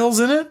 that girl's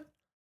in it?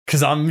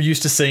 Because I'm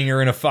used to seeing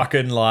her in a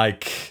fucking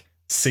like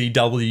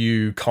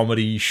CW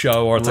comedy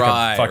show, or it's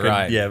like a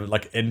fucking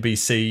like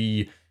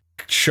NBC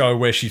show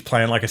where she's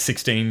playing like a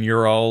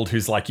 16-year-old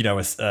who's like, you know,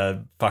 a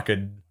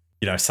fucking,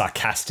 you know,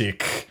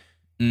 sarcastic,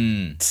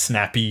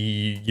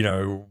 snappy, you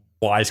know,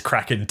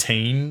 wisecracking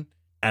teen.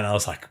 And I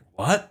was like,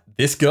 what?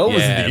 This girl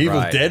was in the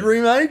Evil Dead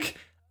remake?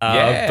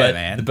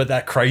 But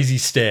that crazy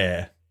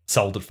stare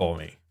sold it for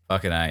me.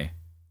 Fucking A.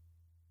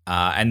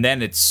 And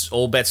then it's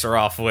all bets are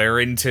off. We're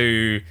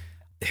into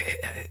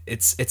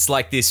it's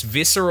like this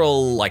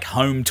visceral like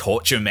home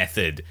torture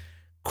method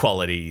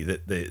quality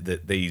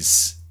that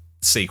these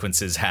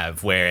sequences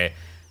have, where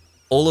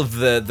all of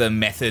the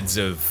methods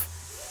of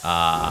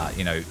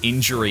you know,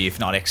 injury if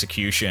not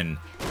execution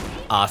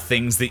are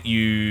things that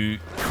you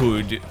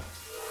could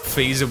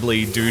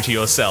feasibly do to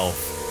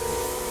yourself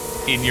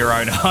in your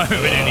own home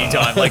at any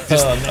time. Like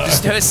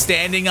just her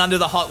standing under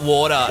the hot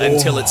water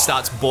until it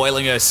starts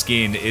boiling her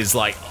skin is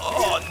like,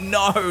 oh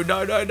no.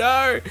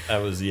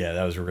 That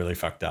was really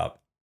fucked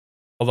up.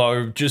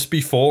 Although just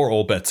before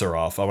all bets are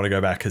off, I want to go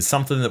back because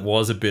something that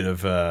was a bit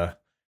of a,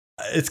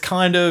 it's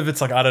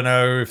like, I don't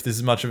know if this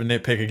is much of a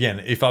nitpick. Again,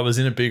 if I was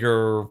in a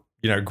bigger,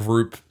 you know,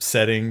 group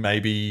setting,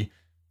 maybe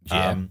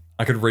I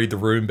could read the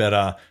room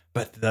better.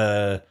 But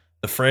the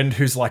friend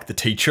who's like the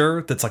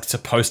teacher that's like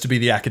supposed to be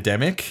the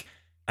academic,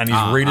 and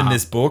he's reading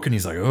this book and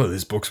he's like, oh,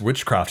 this book's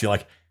witchcraft. You're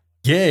like,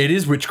 yeah, it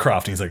is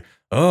witchcraft. And he's like,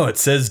 oh, it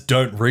says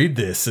don't read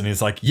this. And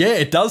he's like, yeah,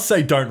 it does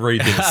say don't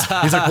read this.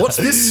 He's like, what's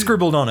this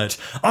scribbled on it?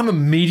 I'm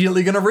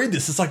immediately going to read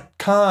this. It's like,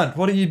 can't.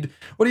 What are you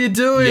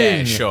doing?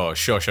 Yeah, sure.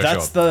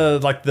 That's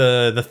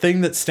the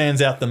thing that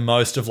stands out the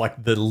most of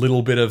like the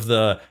little bit of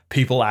the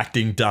people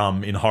acting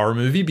dumb in horror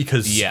movie,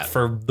 because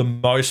for the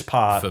most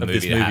part of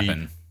this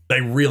movie,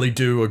 they really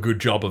do a good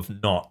job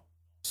of not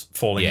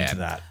falling into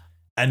that.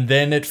 And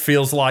then it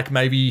feels like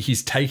maybe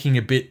he's taking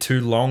a bit too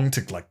long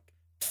to like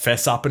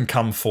fess up and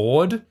come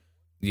forward.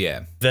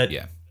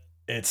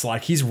 It's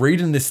like he's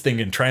reading this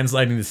thing and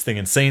translating this thing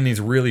and seeing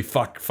these really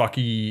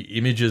fucky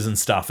images and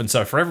stuff. And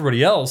so for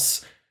everybody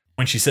else,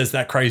 when she says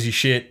that crazy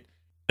shit,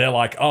 they're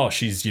like, oh,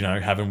 she's, you know,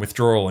 having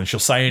withdrawal and she'll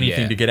say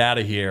anything to get out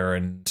of here.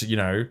 And, you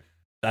know,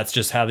 that's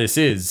just how this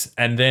is.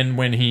 And then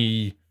when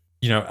he,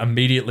 you know,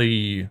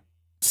 immediately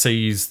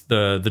sees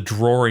the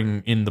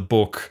drawing in the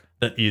book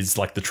that is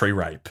like the tree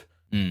rape.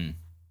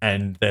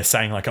 And they're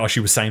saying like, oh, she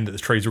was saying that the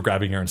trees were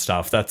grabbing her and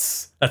stuff.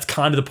 That's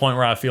kind of the point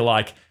where I feel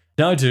like,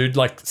 no, dude,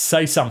 like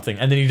say something.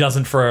 And then he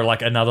doesn't for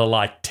like another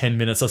like 10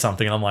 minutes or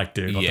something. And I'm like,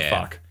 dude, what the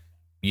fuck?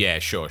 Yeah,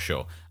 sure.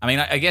 I mean,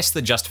 I guess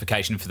the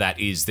justification for that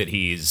is that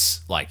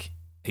he's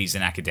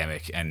an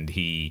academic and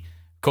of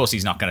course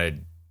he's not going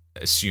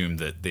to assume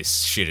that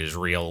this shit is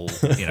real,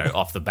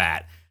 off the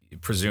bat.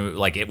 Presume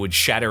like it would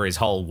shatter his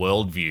whole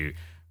worldview,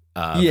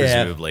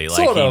 presumably. Like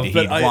sort of,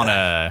 he'd want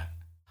to.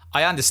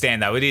 I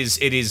understand though. It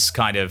is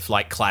kind of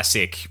like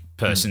classic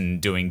person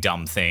doing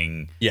dumb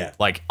thing. Yeah.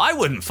 Like I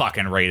wouldn't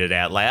fucking read it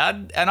out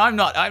loud, and I'm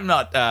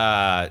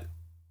not.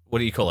 What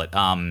do you call it?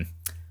 I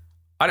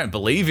don't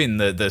believe in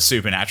the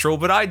supernatural,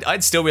 but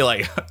I'd still be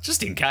like,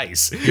 just in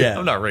case. Yeah.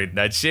 I'm not reading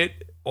that shit.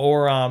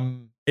 Or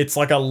it's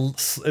like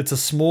it's a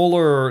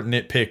smaller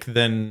nitpick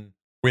than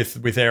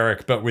with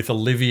Eric, but with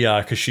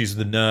Olivia because she's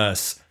the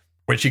nurse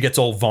when she gets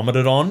all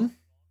vomited on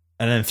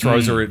and then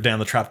throws her down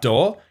the trap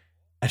door,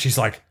 and she's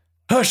like,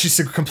 oh,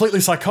 she's completely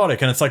psychotic,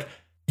 and it's like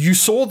you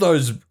saw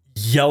those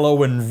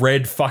yellow and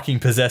red fucking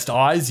possessed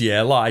eyes,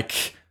 yeah,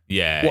 like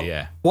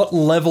what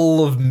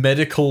level of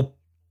medical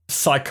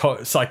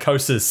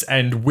psychosis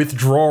and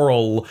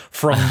withdrawal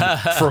from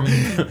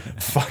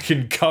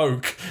fucking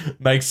coke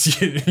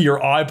makes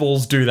your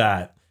eyeballs do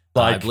that?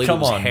 Like, I believe come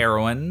it was on,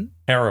 heroin.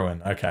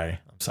 Okay,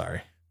 I'm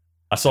sorry.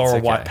 I saw a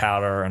white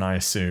powder and I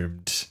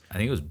assumed. I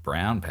think it was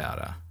brown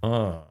powder.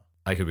 Oh,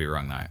 I could be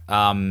wrong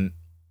though.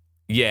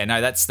 Yeah, no,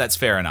 that's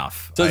fair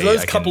enough. So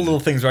those couple little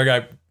things where I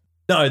go,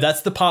 no,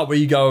 that's the part where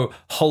you go,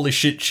 holy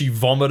shit, she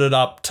vomited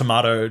up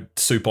tomato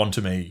soup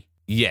onto me.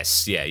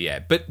 Yes, yeah.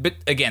 But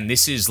again,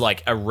 this is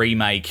like a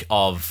remake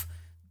of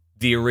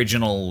the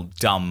original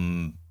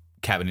dumb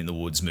Cabin in the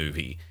Woods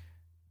movie.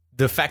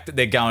 The fact that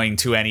they're going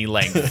to any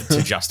length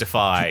to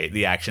justify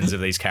the actions of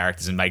these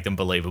characters and make them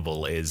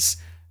believable is,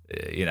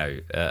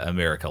 a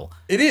miracle.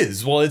 It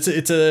is. Well, I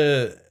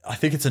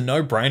think it's a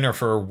no-brainer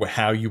for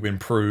how you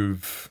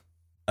improve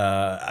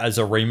as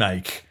a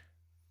remake.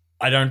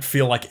 I don't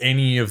feel like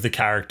any of the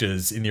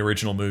characters in the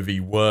original movie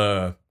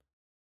were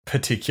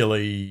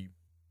particularly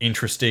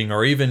interesting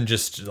or even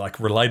just like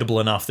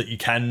relatable enough that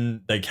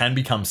they can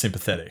become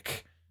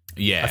sympathetic.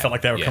 Yeah. I felt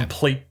like they were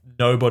complete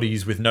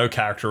nobodies with no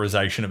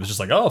characterization. It was just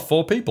like, oh,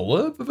 4 people.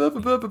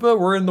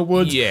 We're in the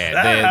woods.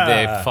 Yeah,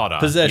 they're fodder.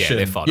 Possession.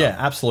 Yeah, they're fodder. Yeah,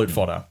 absolute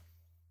fodder.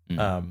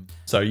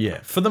 So yeah,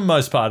 for the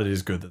most part, it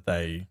is good that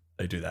they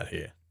do that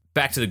here.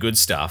 Back to the good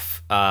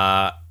stuff.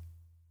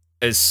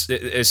 As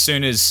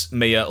soon as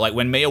Mia, like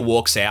when Mia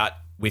walks out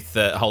with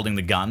holding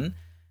the gun,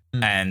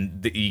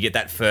 and you get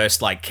that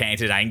first like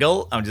canted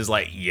angle, I'm just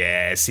like,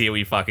 yes, here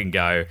we fucking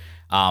go.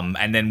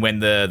 And then when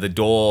the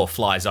door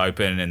flies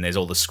open and there's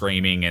all the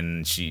screaming,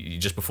 and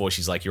just before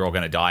she's like, you're all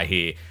gonna die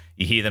here,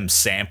 you hear them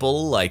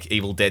sample like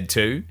Evil Dead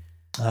 2.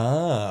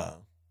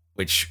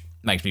 Which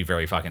makes me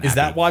very fucking happy. Is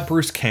that why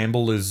Bruce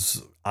Campbell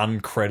is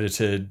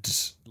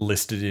uncredited,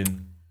 listed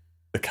in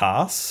the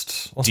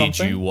cast or something?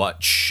 Did you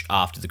watch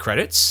after the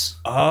credits?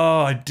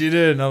 Oh, I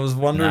didn't. I was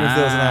wondering if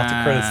there was an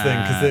after credits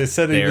thing because they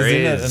said he was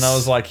in it, and I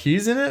was like,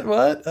 he's in it?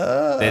 What?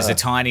 There's a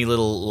tiny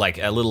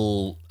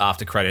little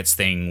after credits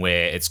thing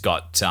where it's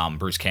got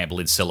Bruce Campbell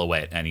in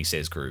silhouette and he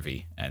says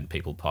groovy and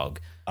people pog.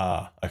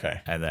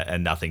 Okay.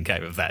 And nothing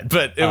came of that,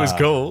 but it was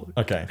cool.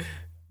 Okay.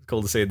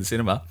 Cool to see in the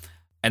cinema.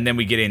 And then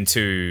we get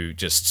into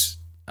just,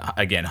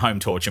 again, home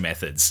torture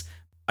methods.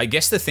 I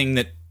guess the thing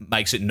that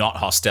makes it not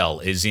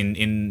hostile is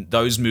in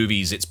those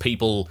movies, it's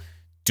people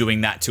doing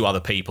that to other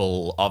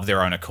people of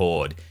their own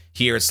accord.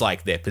 Here it's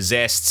like they're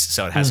possessed,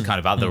 so it has kind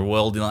of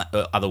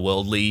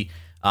otherworldly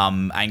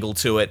angle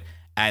to it.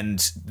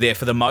 And they're,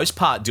 for the most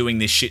part, doing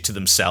this shit to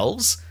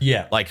themselves.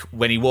 Yeah. Like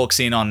when he walks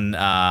in on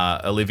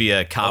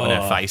Olivia carving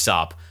her face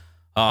up.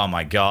 Oh,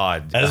 my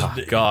God.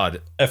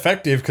 God.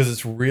 Effective because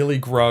it's really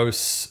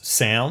gross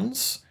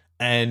sounds.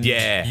 And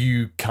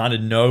you kind of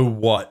know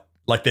what,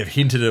 like they've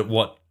hinted at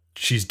what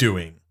she's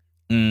doing.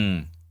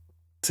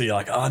 So you're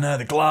like, oh no,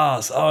 the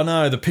glass. Oh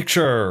no, the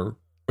picture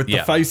with the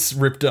face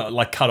ripped,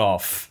 like cut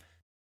off.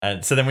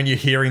 And so then when you're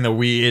hearing the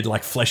weird,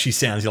 like fleshy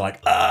sounds, you're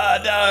like,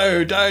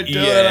 no, don't do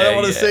it. I don't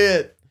want to see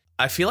it.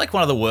 I feel like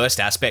one of the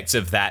worst aspects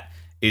of that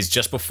is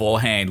just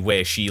beforehand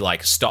where she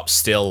like stops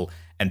still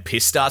and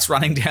piss starts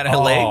running down her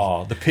leg.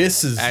 Oh, the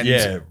piss is,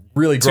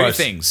 really gross.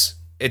 2 things.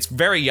 It's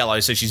very yellow,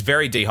 so she's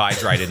very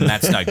dehydrated, and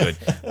that's no good.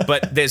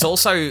 But there's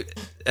also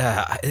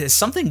there's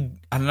something,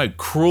 I don't know,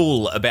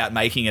 cruel about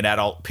making an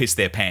adult piss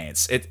their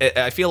pants.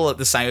 I feel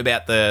the same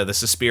about the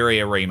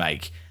Suspiria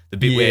remake, the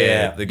bit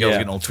where the girl's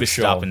getting all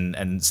twisted up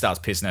and starts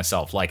pissing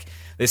herself. Like,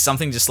 there's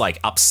something just like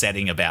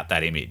upsetting about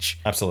that image.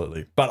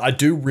 Absolutely. But I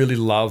do really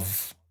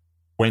love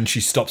when she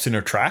stops in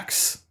her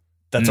tracks.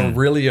 That's a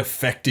really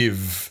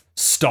effective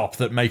stop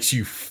that makes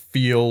you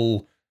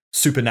feel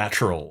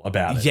supernatural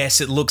about it.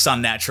 Yes, it looks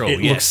unnatural. It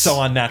looks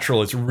so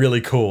unnatural. It's really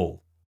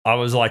cool. I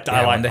was like,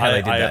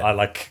 I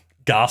like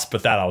gasped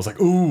at that. I was like,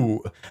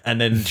 ooh.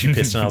 And then she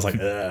pissed and I was like,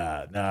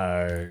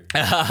 no.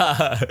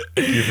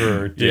 Give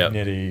her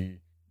dignity.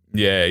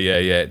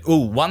 Yeah.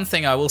 Oh, one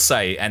thing I will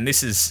say, and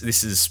this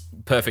is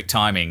perfect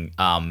timing,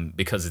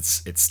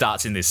 because it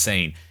starts in this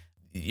scene.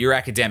 Your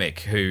academic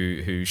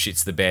who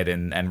shits the bed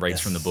and reads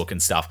from the book and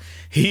stuff,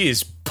 he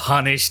is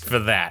punished for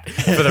that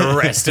for the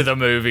rest of the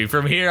movie.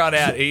 From here on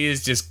out, he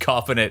is just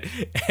copping it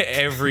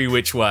every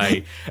which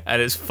way, and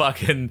it's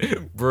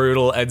fucking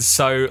brutal. And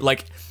so,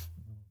 like,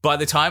 by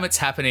the time it's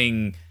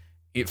happening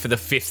for the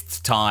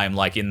fifth time,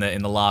 like in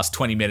the last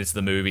 20 minutes of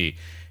the movie,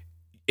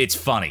 it's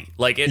funny.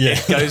 Like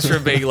it goes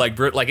from being like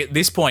brutal. Like at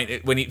this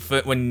point,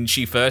 when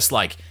she first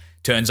like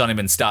turns on him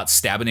and starts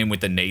stabbing him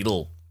with the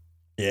needle.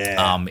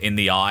 Yeah. In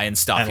the eye and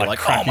stuff. And You're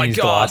like, oh my his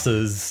god.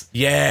 Glasses.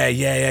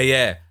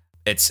 Yeah.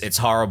 It's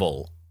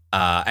horrible.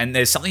 And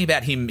there's something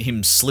about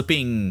him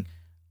slipping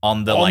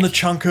on the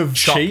chunk of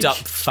chopped cheek? up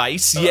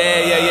face.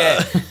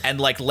 Yeah. And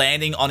like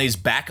landing on his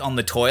back on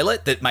the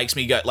toilet that makes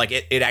me go like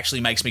it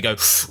actually makes me go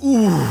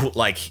ooh,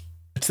 like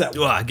it's that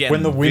again,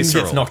 when the wind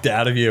visceral. gets knocked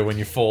out of you when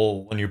you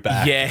fall on your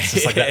back. Yeah. It's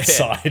just like that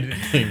side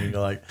thing. And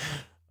you're like,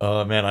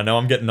 oh man, I know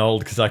I'm getting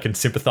old because I can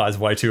sympathize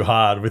way too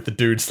hard with the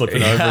dude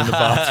slipping over in the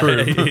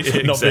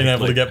bathroom, not being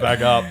able to get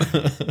back up.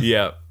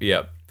 Yeah.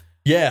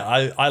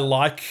 Yeah, I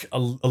like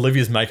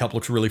Olivia's makeup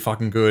looks really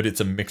fucking good. It's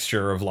a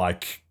mixture of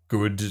like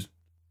good,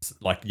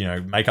 like, you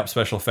know, makeup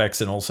special effects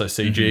and also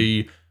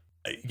CG.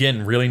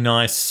 Again, really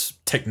nice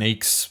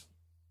techniques,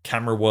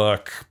 camera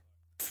work,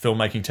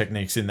 filmmaking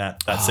techniques in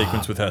that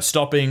sequence with her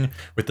stopping,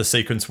 with the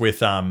sequence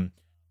with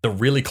the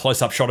really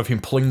close-up shot of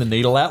him pulling the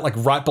needle out, like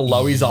right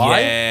below his eye.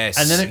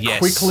 And then it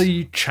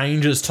quickly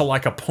changes to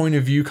like a point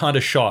of view kind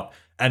of shot.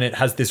 And it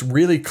has this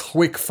really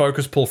quick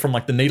focus pull from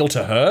like the needle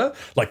to her,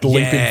 like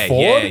leaping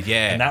forward.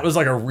 Yeah. And that was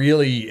like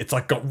it's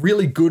like got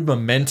really good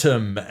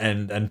momentum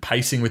and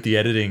pacing with the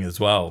editing as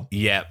well.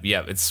 Yeah.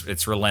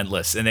 It's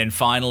relentless. And then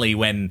finally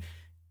when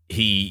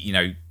he, you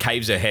know,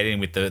 caves her head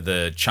in with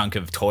the chunk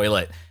of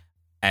toilet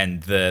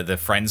and the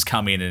friends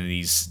come in and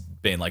he's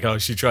being like, oh,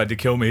 she tried to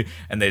kill me.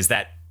 And there's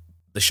that,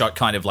 the shot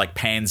kind of like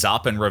pans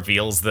up and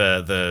reveals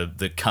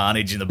the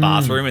carnage in the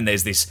bathroom, and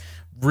there's this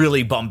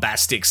really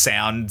bombastic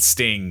sound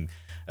sting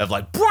of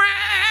like, Bwah!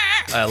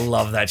 I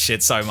love that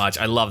shit so much.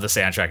 I love the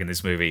soundtrack in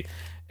this movie.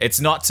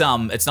 It's not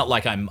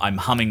like I'm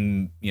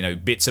humming, you know,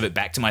 bits of it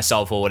back to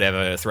myself or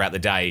whatever throughout the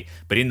day,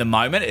 but in the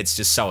moment, it's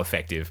just so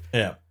effective.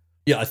 Yeah,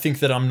 I think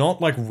that I'm not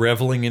like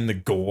reveling in the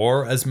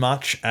gore as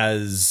much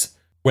as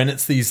when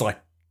it's these like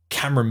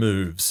camera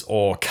moves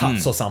or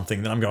cuts or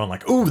something. Then I'm going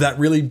like, ooh, that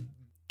really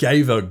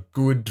gave a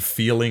good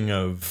feeling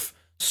of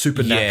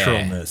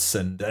supernaturalness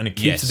and it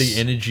keeps the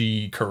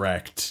energy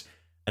correct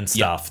and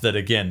stuff that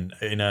again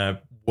in a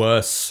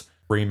worse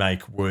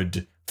remake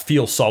would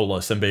feel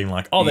soulless and being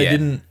like, oh, they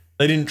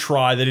didn't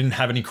try, they didn't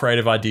have any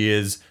creative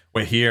ideas.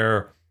 We're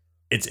here.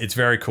 It's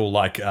very cool.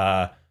 Like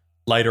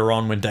later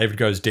on when David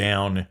goes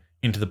down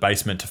into the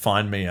basement to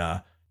find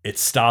Mia, it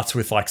starts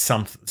with like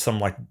some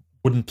like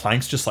wooden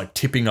planks just like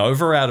tipping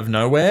over out of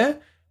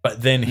nowhere,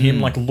 but then him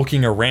like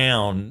looking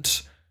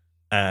around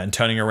and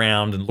turning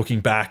around and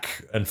looking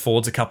back and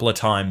forwards a couple of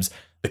times,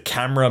 the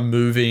camera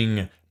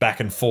moving back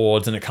and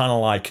forwards, and it kind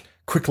of like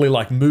quickly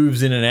like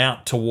moves in and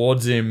out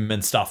towards him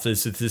and stuff.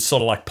 There's this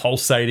sort of like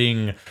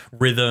pulsating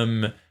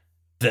rhythm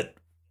that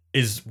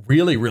is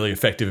really, really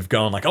effective of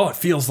going like, oh, it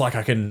feels like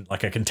I can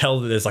tell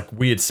that there's like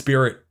weird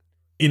spirit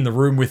in the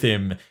room with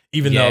him,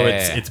 even though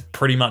it's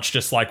pretty much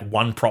just like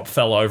one prop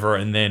fell over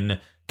and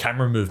then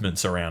camera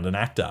movements around an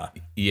actor.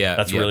 Yeah,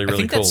 that's really,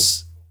 really cool.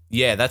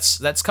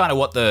 That's kind of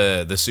what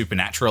the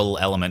supernatural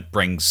element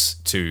brings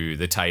to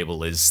the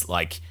table, is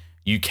like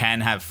you can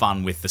have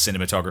fun with the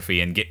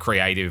cinematography and get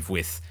creative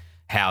with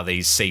how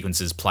these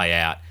sequences play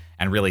out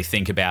and really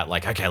think about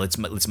like, okay,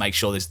 let's make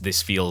sure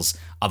this feels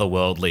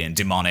otherworldly and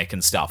demonic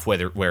and stuff.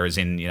 Whereas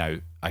in, you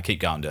know, I keep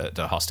going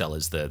to Hostel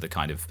as the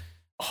kind of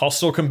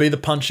Hostel can be the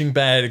punching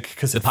bag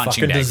because it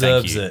fucking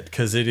deserves it,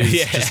 because it is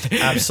just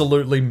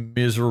absolutely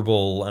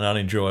miserable and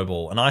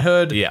unenjoyable. And I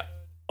heard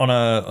on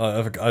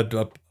a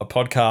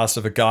podcast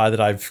of a guy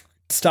that I've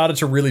started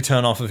to really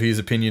turn off of his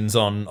opinions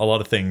on a lot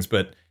of things,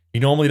 but he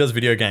normally does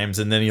video games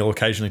and then he'll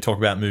occasionally talk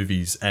about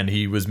movies, and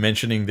he was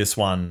mentioning this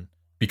one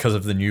because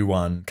of the new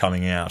one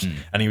coming out.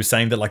 And he was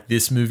saying that like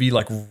this movie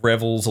like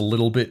revels a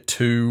little bit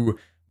too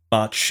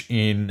much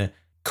in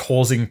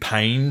causing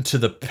pain to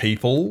the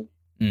people.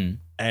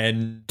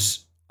 And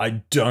I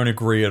don't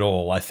agree at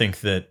all. I think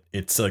that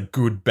it's a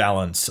good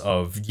balance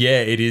of,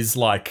 it is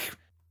like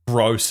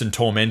gross and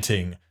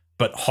tormenting,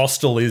 but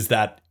Hostel is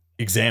that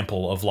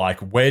example of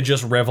like, we're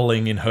just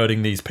reveling in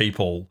hurting these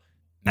people.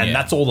 And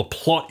that's all the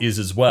plot is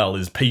as well,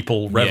 is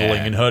people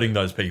reveling in hurting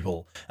those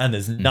people. And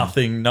there's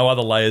nothing, no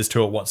other layers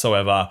to it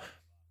whatsoever.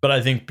 But I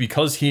think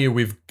because here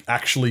we've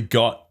actually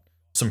got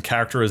some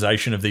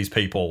characterization of these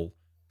people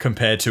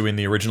compared to in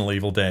the original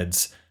Evil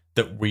Deads,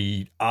 that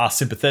we are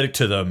sympathetic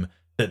to them,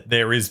 that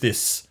there is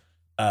this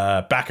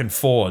back and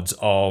forwards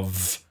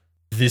of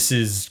this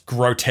is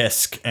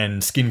grotesque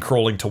and skin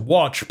crawling to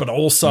watch, but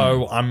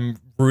also I'm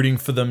rooting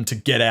for them to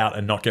get out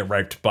and not get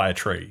raped by a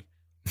tree.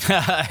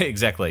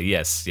 Exactly.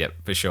 Yes.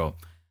 Yep. For sure.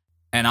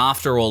 And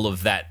after all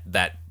of that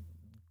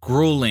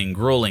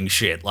grueling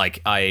shit.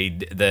 Like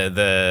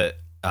the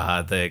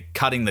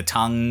cutting the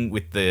tongue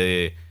with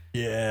the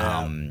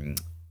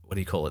what do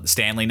you call it? The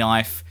Stanley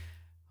knife.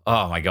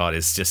 Oh my god,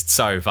 it's just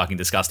so fucking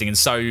disgusting and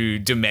so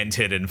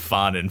demented and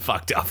fun and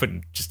fucked up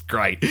and just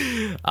great.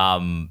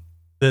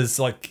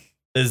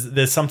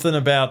 There's something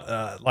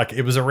about like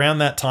it was around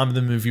that time of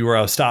the movie where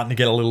I was starting to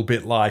get a little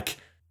bit like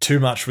too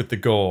much with the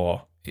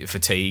gore.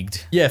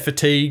 Fatigued. Yeah,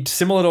 fatigued.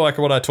 Similar to like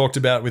what I talked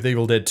about with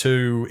Evil Dead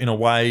 2 in a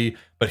way,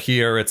 but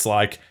here it's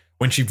like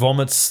when she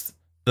vomits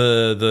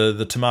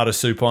the tomato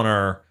soup on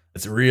her,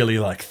 it's really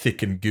like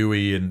thick and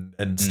gooey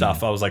and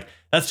stuff. I was like,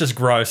 that's just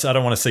gross. I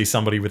don't want to see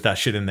somebody with that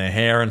shit in their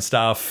hair and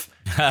stuff.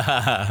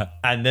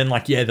 And then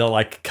like, yeah, they're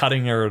like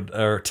cutting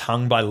her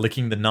tongue by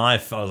licking the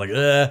knife. I was like,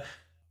 ugh.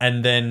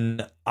 And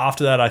then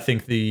after that, I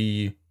think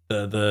the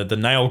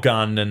nail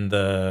gun and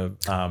the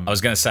I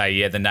was gonna say,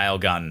 yeah, the nail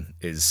gun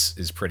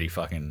is pretty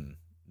fucking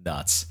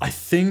nuts. I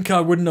think I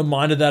wouldn't have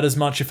minded that as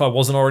much if I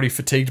wasn't already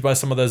fatigued by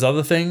some of those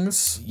other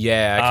things.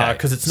 Yeah, okay.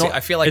 Because it's not. See,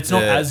 I feel like it's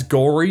not as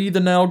gory, the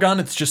nail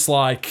gun. It's just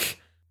like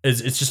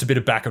it's just a bit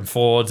of back and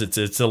forwards.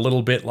 It's a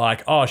little bit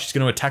like, oh, she's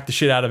going to attack the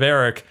shit out of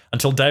Eric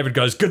until David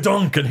goes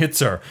gadonk and hits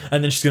her,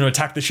 and then she's going to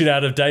attack the shit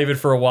out of David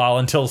for a while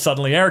until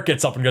suddenly Eric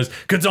gets up and goes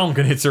gadonk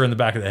and hits her in the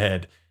back of the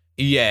head.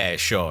 Yeah,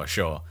 sure.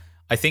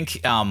 I think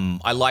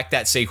I like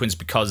that sequence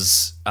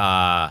because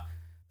I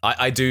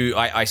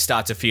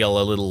start to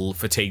feel a little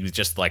fatigued with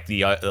just like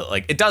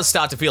it does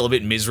start to feel a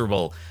bit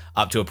miserable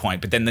up to a point,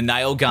 but then the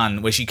nail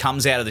gun where she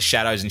comes out of the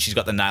shadows and she's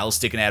got the nails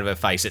sticking out of her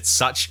face, it's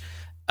such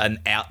an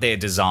out there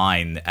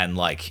design and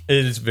like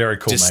it is very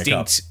cool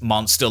distinct makeup.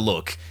 Monster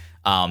look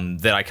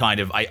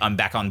that I'm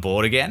back on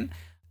board again.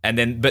 And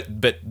then but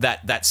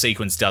that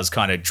sequence does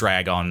kind of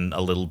drag on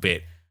a little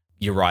bit.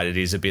 You're right, it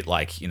is a bit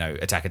like,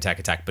 attack,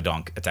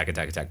 badonk, attack,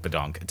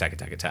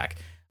 badonk, attack.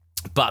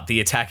 But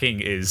the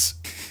attacking is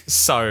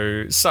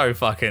so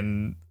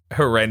fucking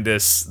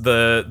horrendous.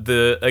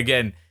 The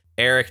again,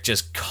 Eric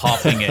just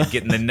copping it,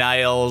 getting the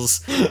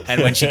nails,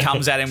 and when she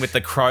comes at him with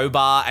the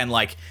crowbar and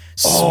like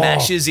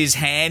smashes his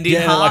hand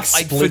in half,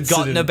 like I'd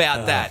forgotten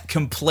about that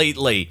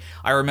completely.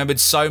 I remembered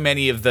so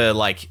many of the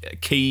like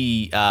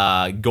key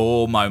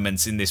gore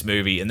moments in this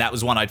movie, and that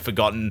was one I'd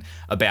forgotten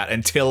about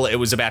until it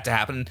was about to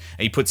happen. And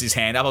he puts his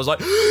hand up. I was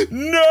like,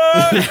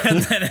 no!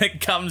 And then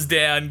it comes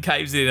down,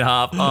 caves it in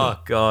half. Oh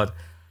god.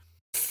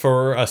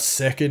 For a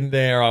second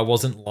there, I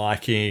wasn't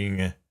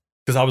liking.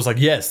 Because I was like,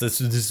 yes, this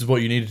is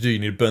what you need to do. You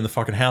need to burn the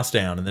fucking house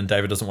down. And then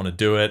David doesn't want to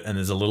do it. And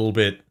there's a little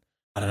bit,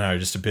 I don't know,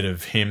 just a bit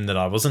of him that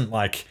I wasn't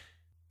like,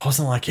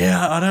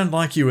 yeah, I don't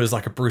like you as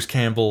like a Bruce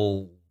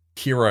Campbell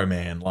hero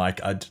man.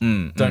 Like, I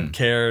don't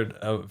care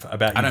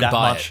about you that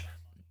much.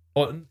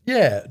 Or,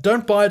 yeah,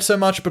 don't buy it so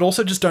much, but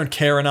also just don't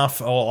care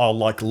enough or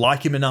like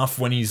him enough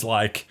when he's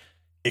like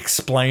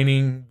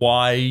explaining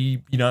why,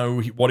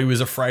 what he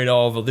was afraid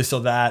of or this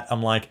or that.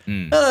 I'm like,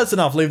 that's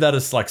enough. Leave that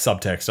as like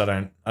subtext. I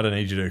don't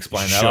need you to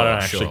explain that. I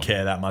don't actually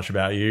care that much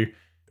about you.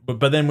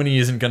 But then when he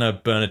isn't going to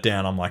burn it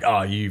down, I'm like,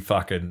 oh, you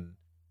fucking,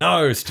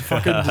 no,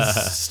 fucking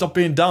just stop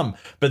being dumb.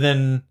 But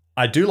then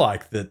I do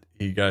like that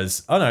he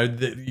goes, oh no,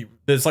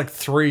 there's like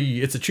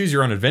 3, it's a choose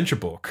your own adventure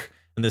book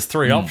and there's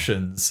 3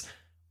 options.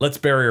 Let's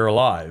bury her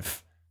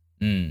alive.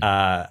 And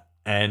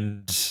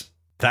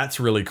that's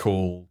really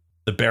cool.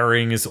 The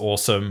burying is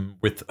awesome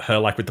with her,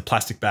 like with the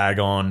plastic bag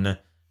on.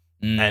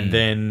 And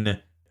then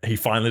he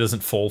finally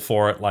doesn't fall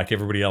for it like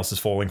everybody else is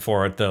falling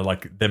for it. They're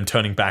like them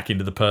turning back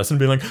into the person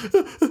being like,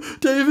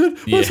 David,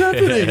 what's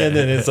happening? And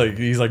then it's like,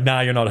 he's like,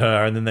 nah, you're not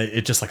her. And then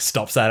it just like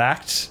stops that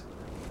act.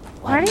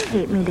 Why do you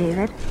hate me,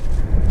 David?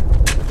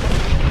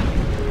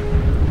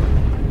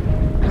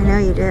 I know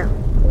you do.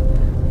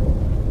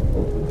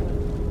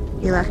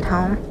 You left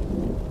home.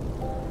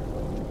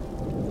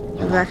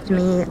 You left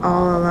me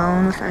all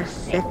alone with our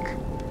sick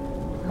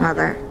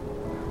mother,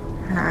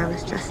 and I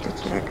was just a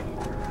kid.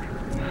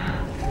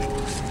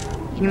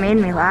 You made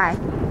me lie.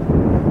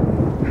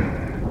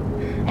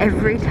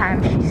 Every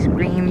time she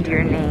screamed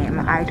your name,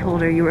 I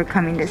told her you were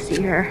coming to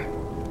see her.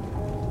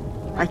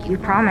 Like you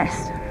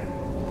promised.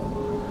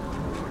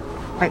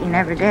 But you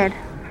never did.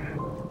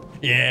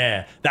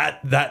 Yeah,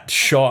 that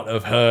shot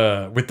of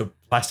her with the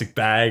plastic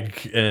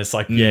bag, and it's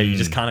like, yeah, you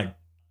just can't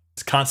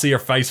see her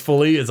face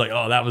fully. It's like,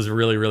 oh, that was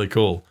really, really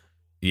cool.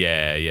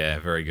 Yeah,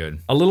 very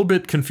good. A little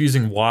bit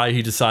confusing why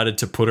he decided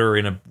to put her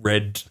in a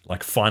red,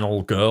 like,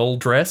 final girl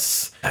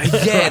dress.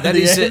 Yeah, that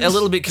is a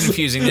little bit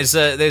confusing. There's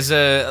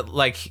a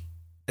like,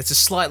 it's a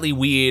slightly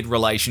weird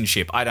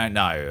relationship. I don't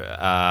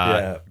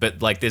know.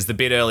 But like, there's the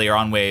bit earlier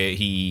on where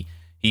he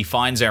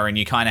finds her, and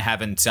you kind of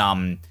haven't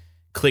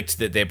clicked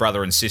that they're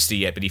brother and sister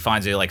yet, but he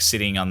finds her like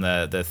sitting on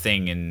the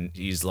thing, and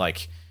he's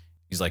like,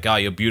 oh,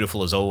 you're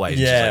beautiful as always.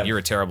 Yeah. She's like, you're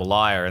a terrible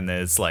liar. And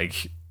there's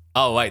like,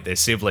 oh wait, they're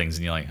siblings,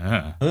 and you're like,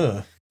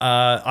 huh.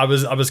 I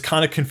was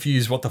kind of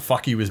confused what the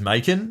fuck he was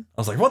making.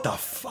 I was like, what the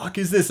fuck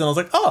is this? And I was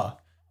like, oh,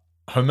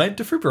 homemade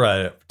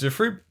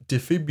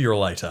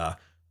defibrillator.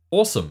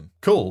 Awesome.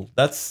 Cool.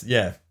 That's,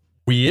 yeah,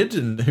 weird,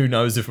 and who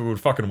knows if it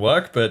would fucking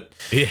work, but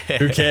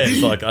who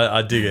cares? Like,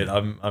 I dig it.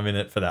 I'm in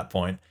it for that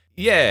point.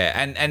 Yeah,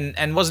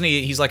 and wasn't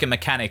he? He's like a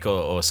mechanic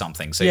or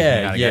something. So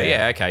Yeah, you can yeah. go,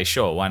 yeah, okay,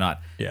 sure, why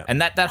not? Yeah.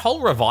 And that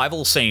whole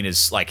revival scene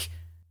is like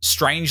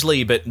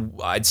strangely, but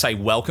I'd say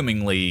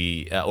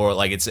welcomingly, or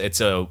like it's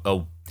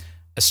a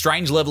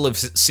strange level of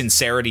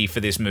sincerity for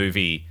this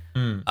movie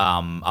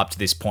up to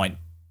this point.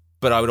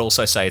 But I would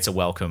also say it's a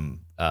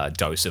welcome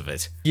dose of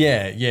it.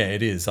 Yeah,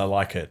 it is. I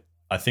like it.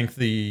 I think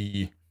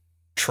the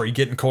tree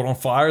getting caught on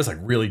fire is like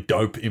really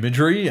dope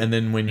imagery, and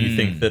then when you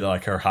think that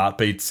like her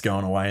heartbeat's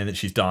going away and that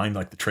she's dying,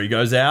 like the tree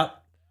goes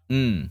out.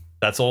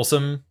 That's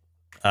awesome.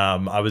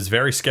 I was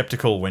very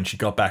skeptical when she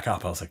got back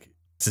up. I was like,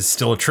 is this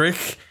still a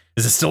trick?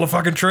 Is it still a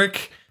fucking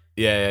trick?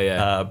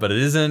 Yeah. But it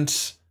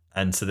isn't.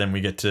 And so then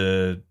we get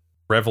to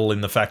revel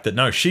in the fact that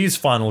no, she's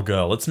final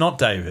girl. It's not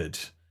David.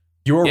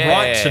 You were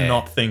right to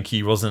not think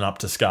he wasn't up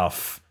to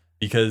scuff,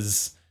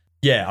 because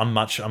I'm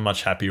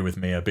much happier with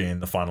Mia being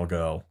the final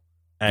girl.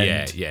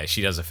 And yeah,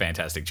 she does a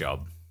fantastic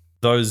job.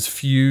 those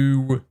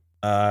few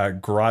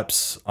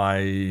gripes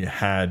I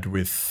had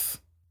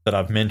with that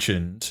I've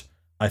mentioned,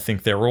 I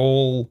think they're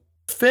all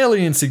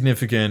fairly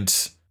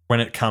insignificant when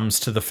it comes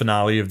to the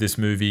finale of this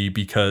movie,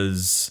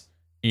 because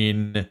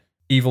in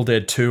Evil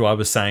Dead 2, I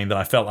was saying that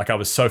I felt like I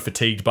was so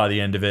fatigued by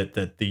the end of it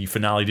that the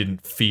finale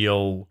didn't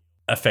feel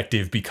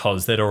effective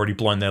because they'd already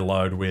blown their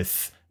load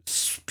with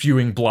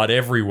spewing blood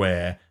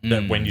everywhere,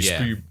 that when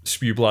you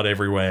spew blood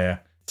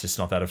everywhere, it's just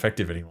not that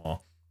effective anymore.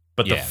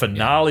 But the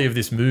finale of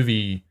this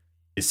movie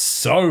is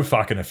so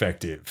fucking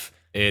effective.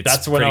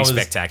 That's when I was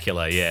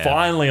spectacular,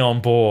 finally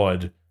on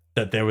board,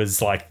 that there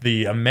was like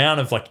the amount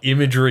of like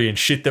imagery and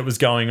shit that was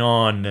going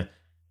on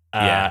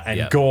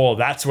and gore.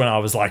 That's when I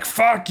was like,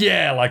 fuck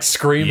yeah, like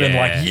screaming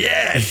like,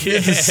 yes,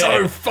 this is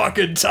so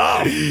fucking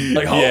tough.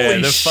 Like,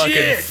 holy the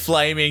shit.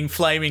 fucking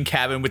flaming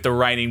cabin with the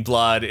raining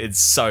blood. It's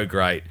so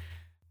great.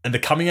 And the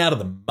coming out of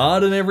the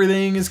mud and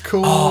everything is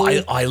cool. Oh,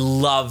 I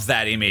love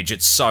that image.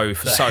 It's so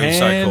cool.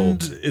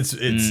 It's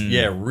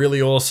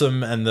really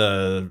awesome. And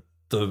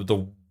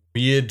the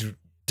weird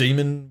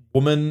demon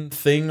woman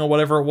thing or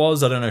whatever it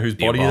was. I don't know whose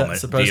body that's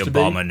supposed to be. The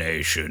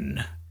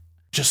abomination.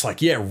 Just like,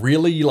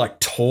 really like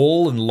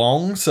tall and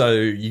long. So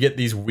you get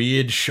these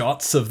weird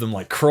shots of them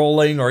like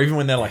crawling, or even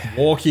when they're like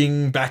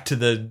walking back to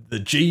the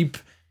Jeep.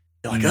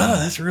 You're like, oh,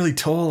 that's really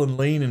tall and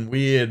lean and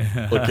weird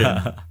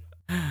looking.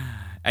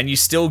 And you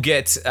still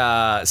get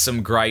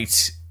some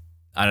great,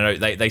 I don't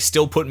know, they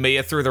still put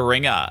Mia through the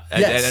ringer.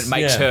 And it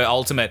makes her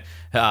ultimate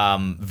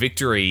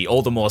victory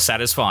all the more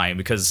satisfying,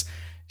 because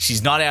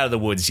she's not out of the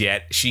woods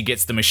yet. She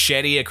gets the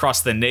machete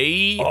across the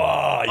knee.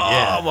 Oh,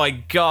 yeah. Oh, my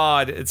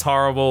God. It's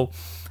horrible.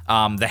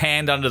 The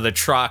hand under the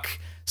truck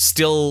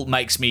still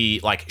makes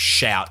me like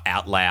shout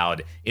out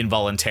loud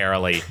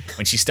involuntarily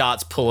when she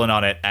starts pulling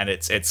on it, and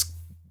it's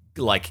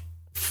like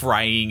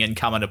fraying and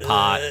coming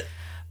apart.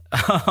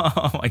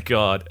 Oh my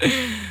God.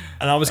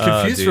 And I was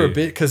confused for a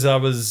bit, because I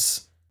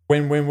was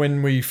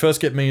when we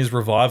first get Mia's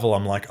revival,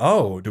 I'm like,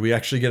 oh, do we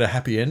actually get a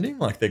happy ending?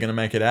 Like, they're gonna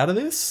make it out of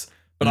this?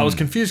 But I was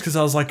confused because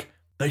I was like,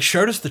 they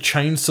showed us the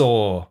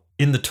chainsaw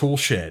in the tool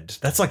shed.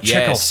 That's like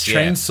Chekhov's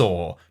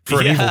chainsaw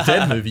for an Evil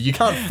Dead movie. You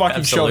can't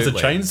fucking show us a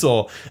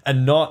chainsaw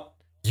and not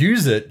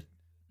use it.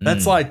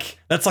 That's like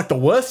the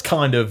worst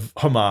kind of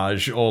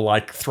homage or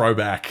like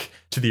throwback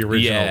to the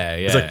original.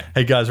 It's like,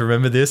 hey guys,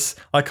 remember this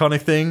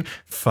iconic thing?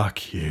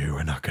 Fuck you,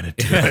 we're not gonna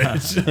do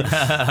it.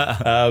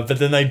 But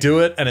then they do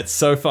it, and it's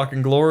so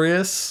fucking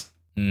glorious.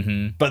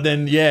 But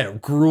then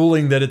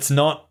grueling that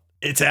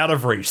it's out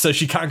of reach, so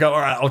she can't go,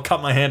 all right, I'll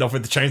cut my hand off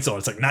with the chainsaw.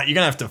 It's like, nah, you're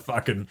gonna have to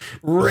fucking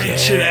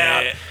wrench it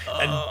out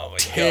and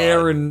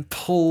tear and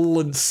pull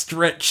and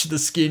stretch the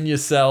skin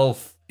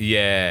yourself.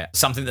 Yeah,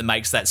 something that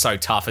makes that so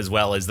tough as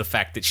well is the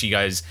fact that she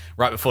goes,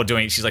 right before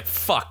doing it, she's like,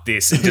 fuck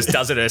this, and just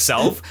does it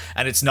herself.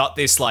 And it's not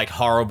this like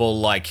horrible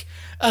like,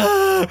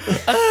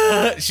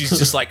 she's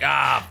just like,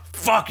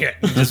 fuck it,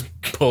 and just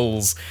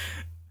pulls.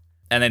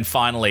 And then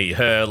finally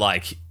her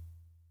like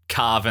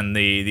carving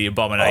the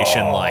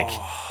abomination like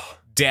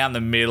down the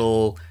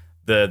middle,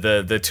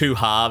 the two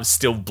halves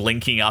still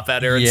blinking up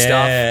at her and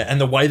stuff. Yeah, and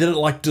the way that it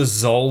like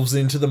dissolves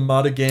into the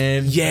mud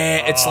again.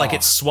 Yeah, it's like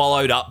it's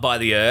swallowed up by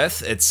the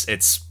earth. It's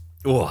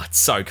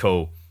so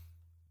cool.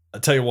 I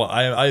tell you what,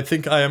 I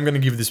think I am going to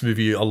give this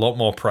movie a lot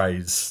more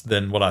praise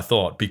than what I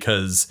thought,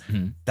 because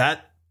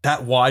that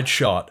wide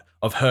shot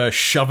of her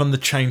shoving the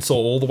chainsaw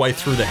all the way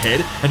through the head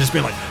and just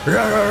being like,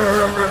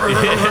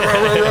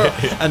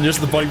 and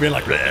just the body being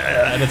like,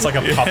 and it's like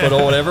a puppet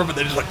or whatever, but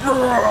they're just like,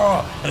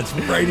 and it's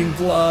raining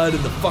blood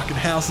and the fucking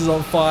house is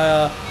on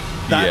fire.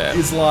 That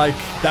is like,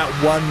 that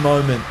one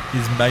moment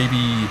is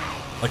maybe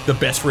like the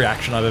best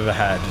reaction I've ever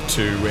had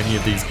to any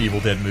of these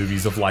Evil Dead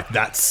movies, of like,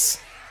 that's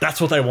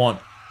what they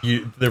want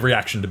the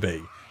reaction to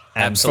be.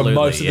 And absolutely, for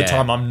most of the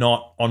time, I'm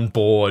not on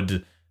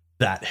board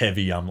that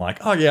heavy. I'm like,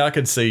 oh yeah, I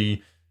can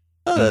see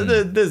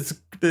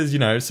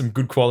there's some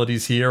good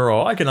qualities here,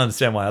 or I can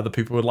understand why other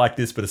people would like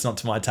this, but it's not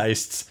to my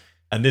tastes.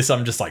 And this,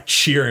 I'm just like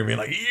cheering, being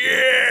like,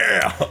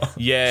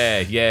 yeah.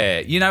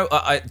 You know,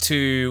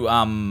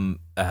 to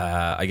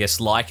I guess,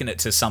 liken it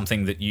to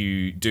something that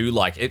you do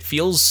like. It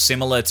feels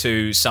similar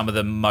to some of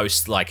the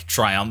most like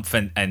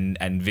triumphant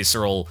and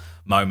visceral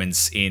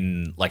moments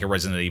in like a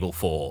Resident Evil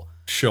 4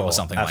 Sure, or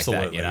something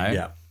absolutely. like that, you know?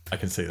 Yeah, I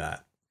can see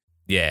that.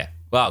 Yeah.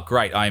 Well,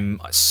 great. I'm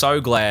so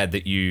glad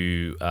that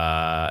you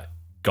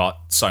got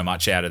so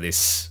much out of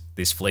this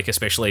flick,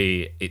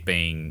 especially it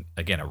being,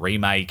 again, a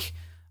remake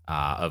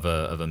of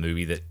a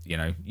movie that, you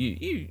know,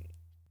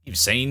 you've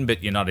seen,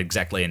 but you're not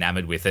exactly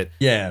enamored with it.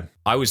 Yeah.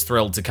 I was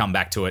thrilled to come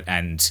back to it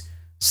and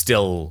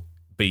still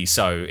be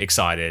so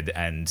excited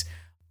and,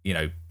 you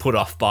know, put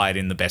off by it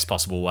in the best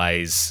possible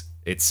ways.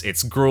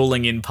 It's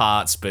grueling in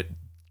parts, but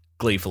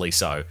gleefully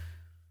so.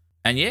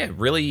 And yeah,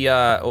 really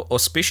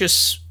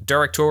auspicious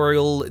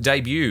directorial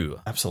debut.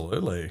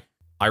 Absolutely.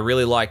 I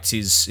really liked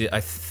I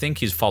think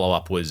his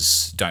follow-up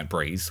was Don't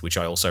Breathe, which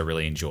I also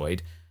really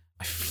enjoyed.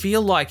 I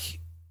feel like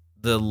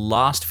the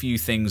last few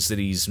things that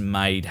he's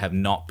made have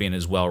not been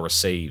as well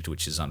received,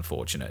 which is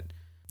unfortunate.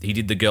 He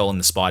did The Girl in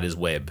the Spider's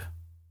Web.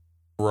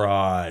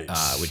 Right.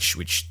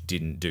 Which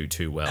didn't do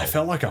too well. I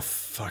felt like a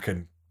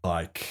fucking,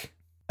 I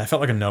felt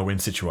like a no-win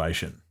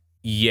situation.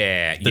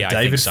 Yeah, The I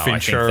David think so.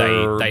 Fincher I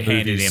think they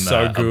handed movie's him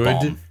so a good,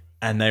 bomb.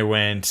 and they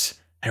went,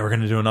 "Hey, we're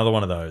going to do another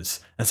one of those."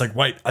 And it's like,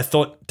 wait, I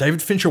thought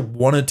David Fincher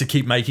wanted to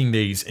keep making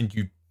these, and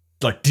you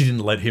like didn't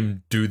let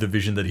him do the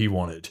vision that he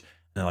wanted. And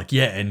they're like,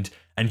 yeah, and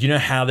you know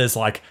how there's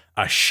like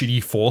a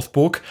shitty fourth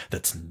book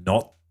that's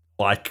not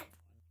like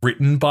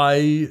written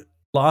by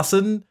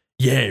Larson?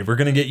 Yeah, we're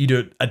going to get you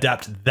to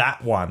adapt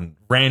that one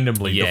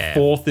randomly, the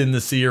fourth in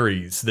the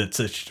series that's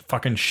a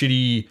fucking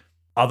shitty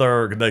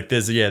other, like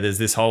there's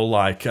this whole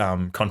like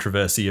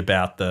controversy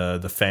about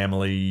the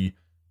family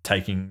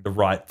taking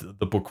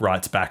the book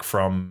rights back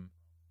from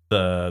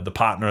the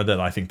partner that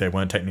I think they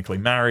weren't technically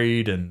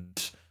married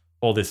and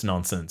all this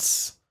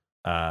nonsense.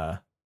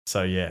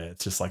 So yeah,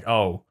 it's just like,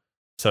 oh,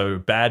 so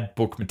bad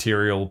book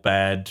material,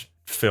 bad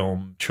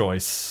film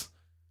choice.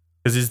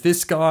 Because is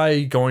this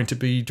guy going to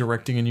be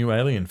directing a new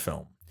Alien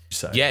film? You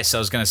say? Yes, I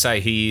was going to say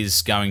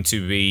he's going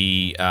to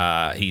be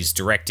he's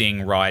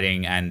directing,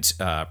 writing, and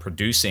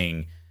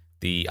producing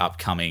the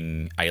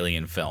upcoming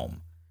Alien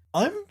film.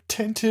 I'm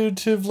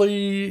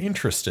tentatively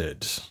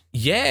interested.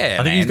 Yeah,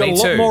 I think he's got a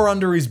lot too. more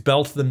under his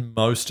belt than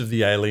most of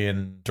the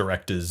Alien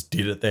directors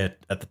did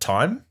at the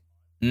time.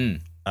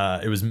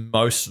 It was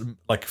most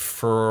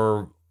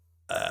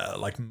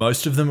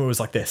most of them, it was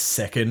like their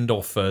second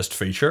or first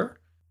feature.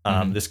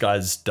 This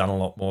guy's done a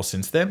lot more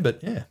since then,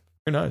 but yeah,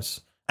 who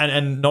knows?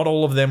 And not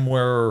all of them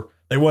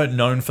weren't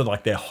known for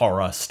like their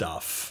horror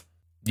stuff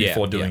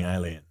before doing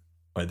Alien.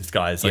 Where this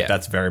guy is like,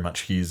 that's very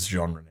much his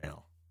genre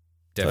now.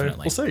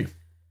 Definitely. So we'll see.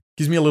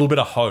 Gives me a little bit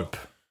of hope,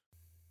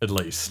 at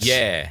least.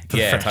 Yeah, for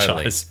the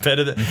franchise.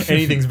 Better than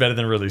anything's better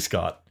than Ridley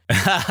Scott.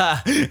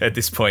 At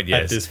this point,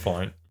 yes. At this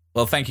point.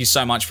 Well, thank you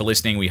so much for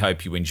listening. We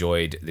hope you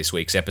enjoyed this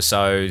week's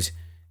episode.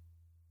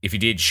 If you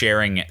did,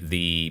 sharing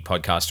the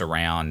podcast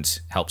around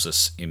helps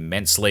us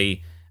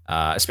immensely,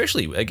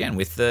 especially, again,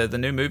 with the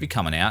new movie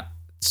coming out.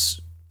 It's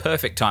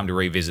perfect time to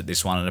revisit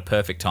this one and a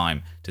perfect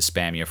time to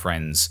spam your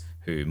friends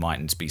who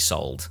mightn't be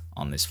sold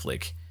on this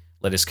flick.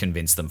 Let us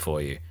convince them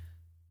for you.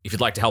 If you'd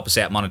like to help us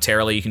out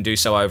monetarily, you can do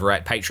so over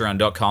at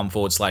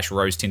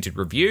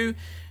patreon.com/rose-tinted-review,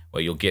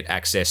 where you'll get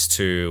access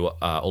to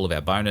all of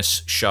our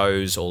bonus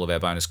shows, all of our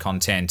bonus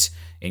content,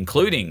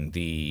 including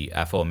the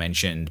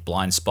aforementioned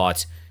Blind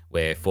Spot,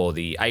 where for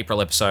the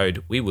April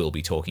episode, we will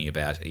be talking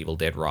about Evil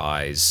Dead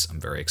Rise.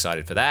 I'm very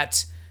excited for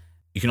that.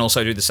 You can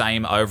also do the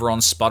same over on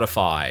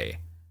Spotify,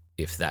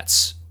 if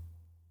that's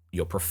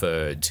your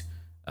preferred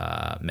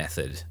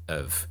method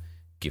of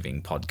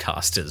giving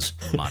podcasters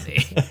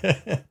money.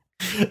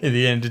 In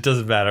the end, it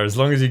doesn't matter. As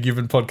long as you're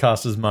giving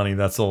podcasters money,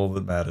 that's all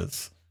that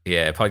matters.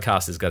 Yeah,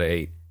 podcasters got to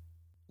eat.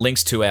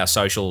 Links to our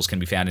socials can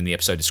be found in the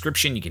episode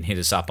description. You can hit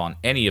us up on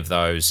any of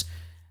those.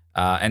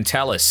 And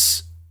tell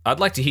us, I'd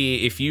like to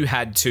hear if you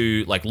had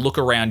to like look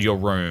around your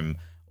room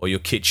or your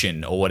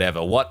kitchen or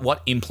whatever,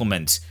 what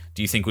implement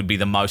do you think would be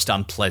the most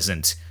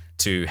unpleasant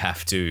to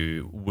have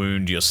to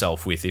wound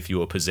yourself with if you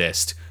were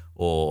possessed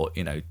or,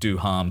 you know, do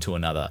harm to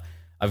another?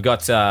 I've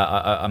got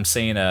I'm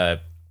seeing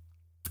a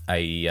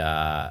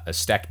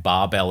stacked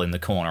barbell in the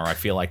corner. I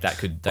feel like that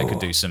could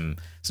do some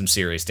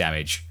serious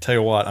damage. Tell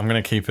you what, I'm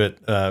going to keep it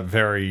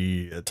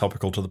very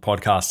topical to the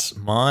podcast.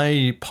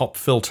 My pop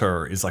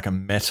filter is like a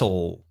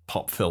metal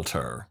pop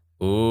filter.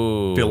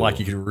 Ooh. I feel like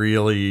you could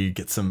really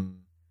get some.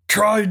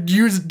 Try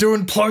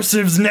doing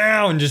plosives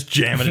now and just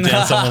jamming it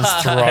down someone's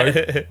throat,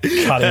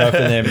 cutting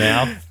open their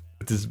mouth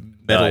with this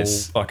metal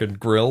fucking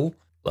grill.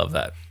 Love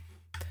that.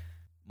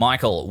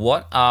 Michael,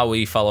 what are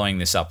we following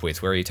this up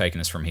with? Where are you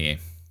taking us from here?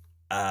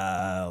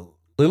 A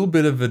little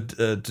bit of a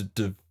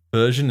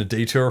diversion, a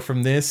detour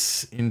from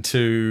this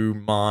into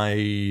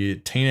my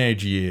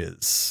teenage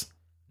years.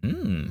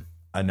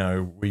 I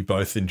know we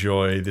both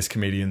enjoy this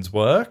comedian's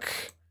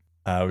work.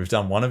 We've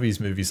done one of his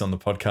movies on the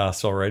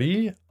podcast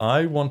already.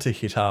 I want to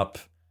hit up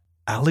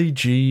Ali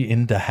G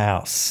in the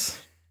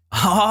House.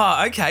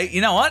 Oh, okay.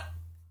 You know what?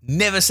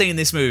 Never seen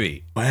this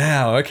movie.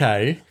 Wow,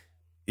 okay.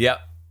 Yep.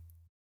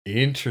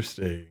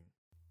 Interesting.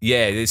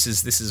 Yeah, this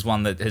is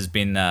one that has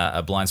been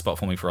a blind spot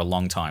for me for a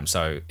long time.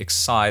 So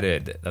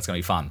excited. That's going to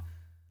be fun.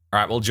 All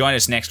right, well, join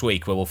us next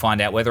week where we'll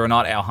find out whether or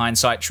not our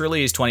hindsight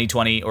truly is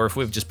 2020 or if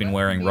we've just been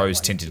wearing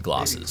rose-tinted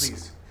glasses. Baby,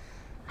 please.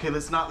 Okay,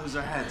 let's not lose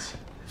our heads.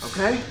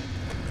 Okay?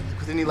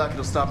 With any luck,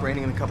 it'll stop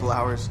raining in a couple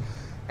hours,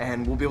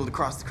 and we'll be able to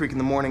cross the creek in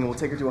the morning, and we'll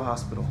take her to a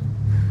hospital.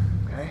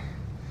 Okay?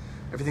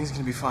 Everything's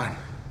gonna be fine.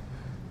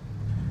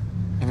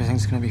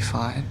 Everything's gonna be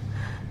fine.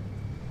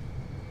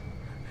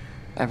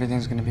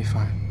 Everything's gonna be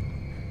fine.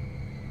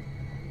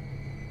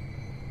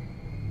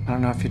 I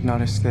don't know if you'd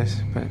noticed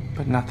this,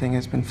 but nothing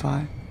has been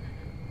fine.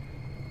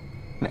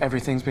 And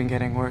everything's been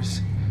getting worse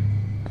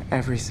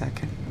every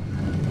second.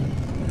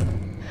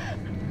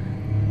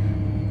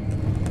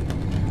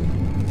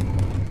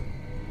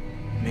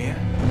 Mia?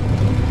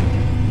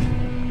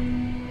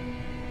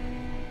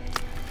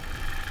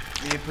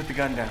 Mia, put the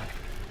gun down.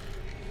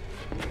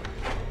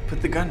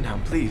 Put the gun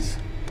down, please.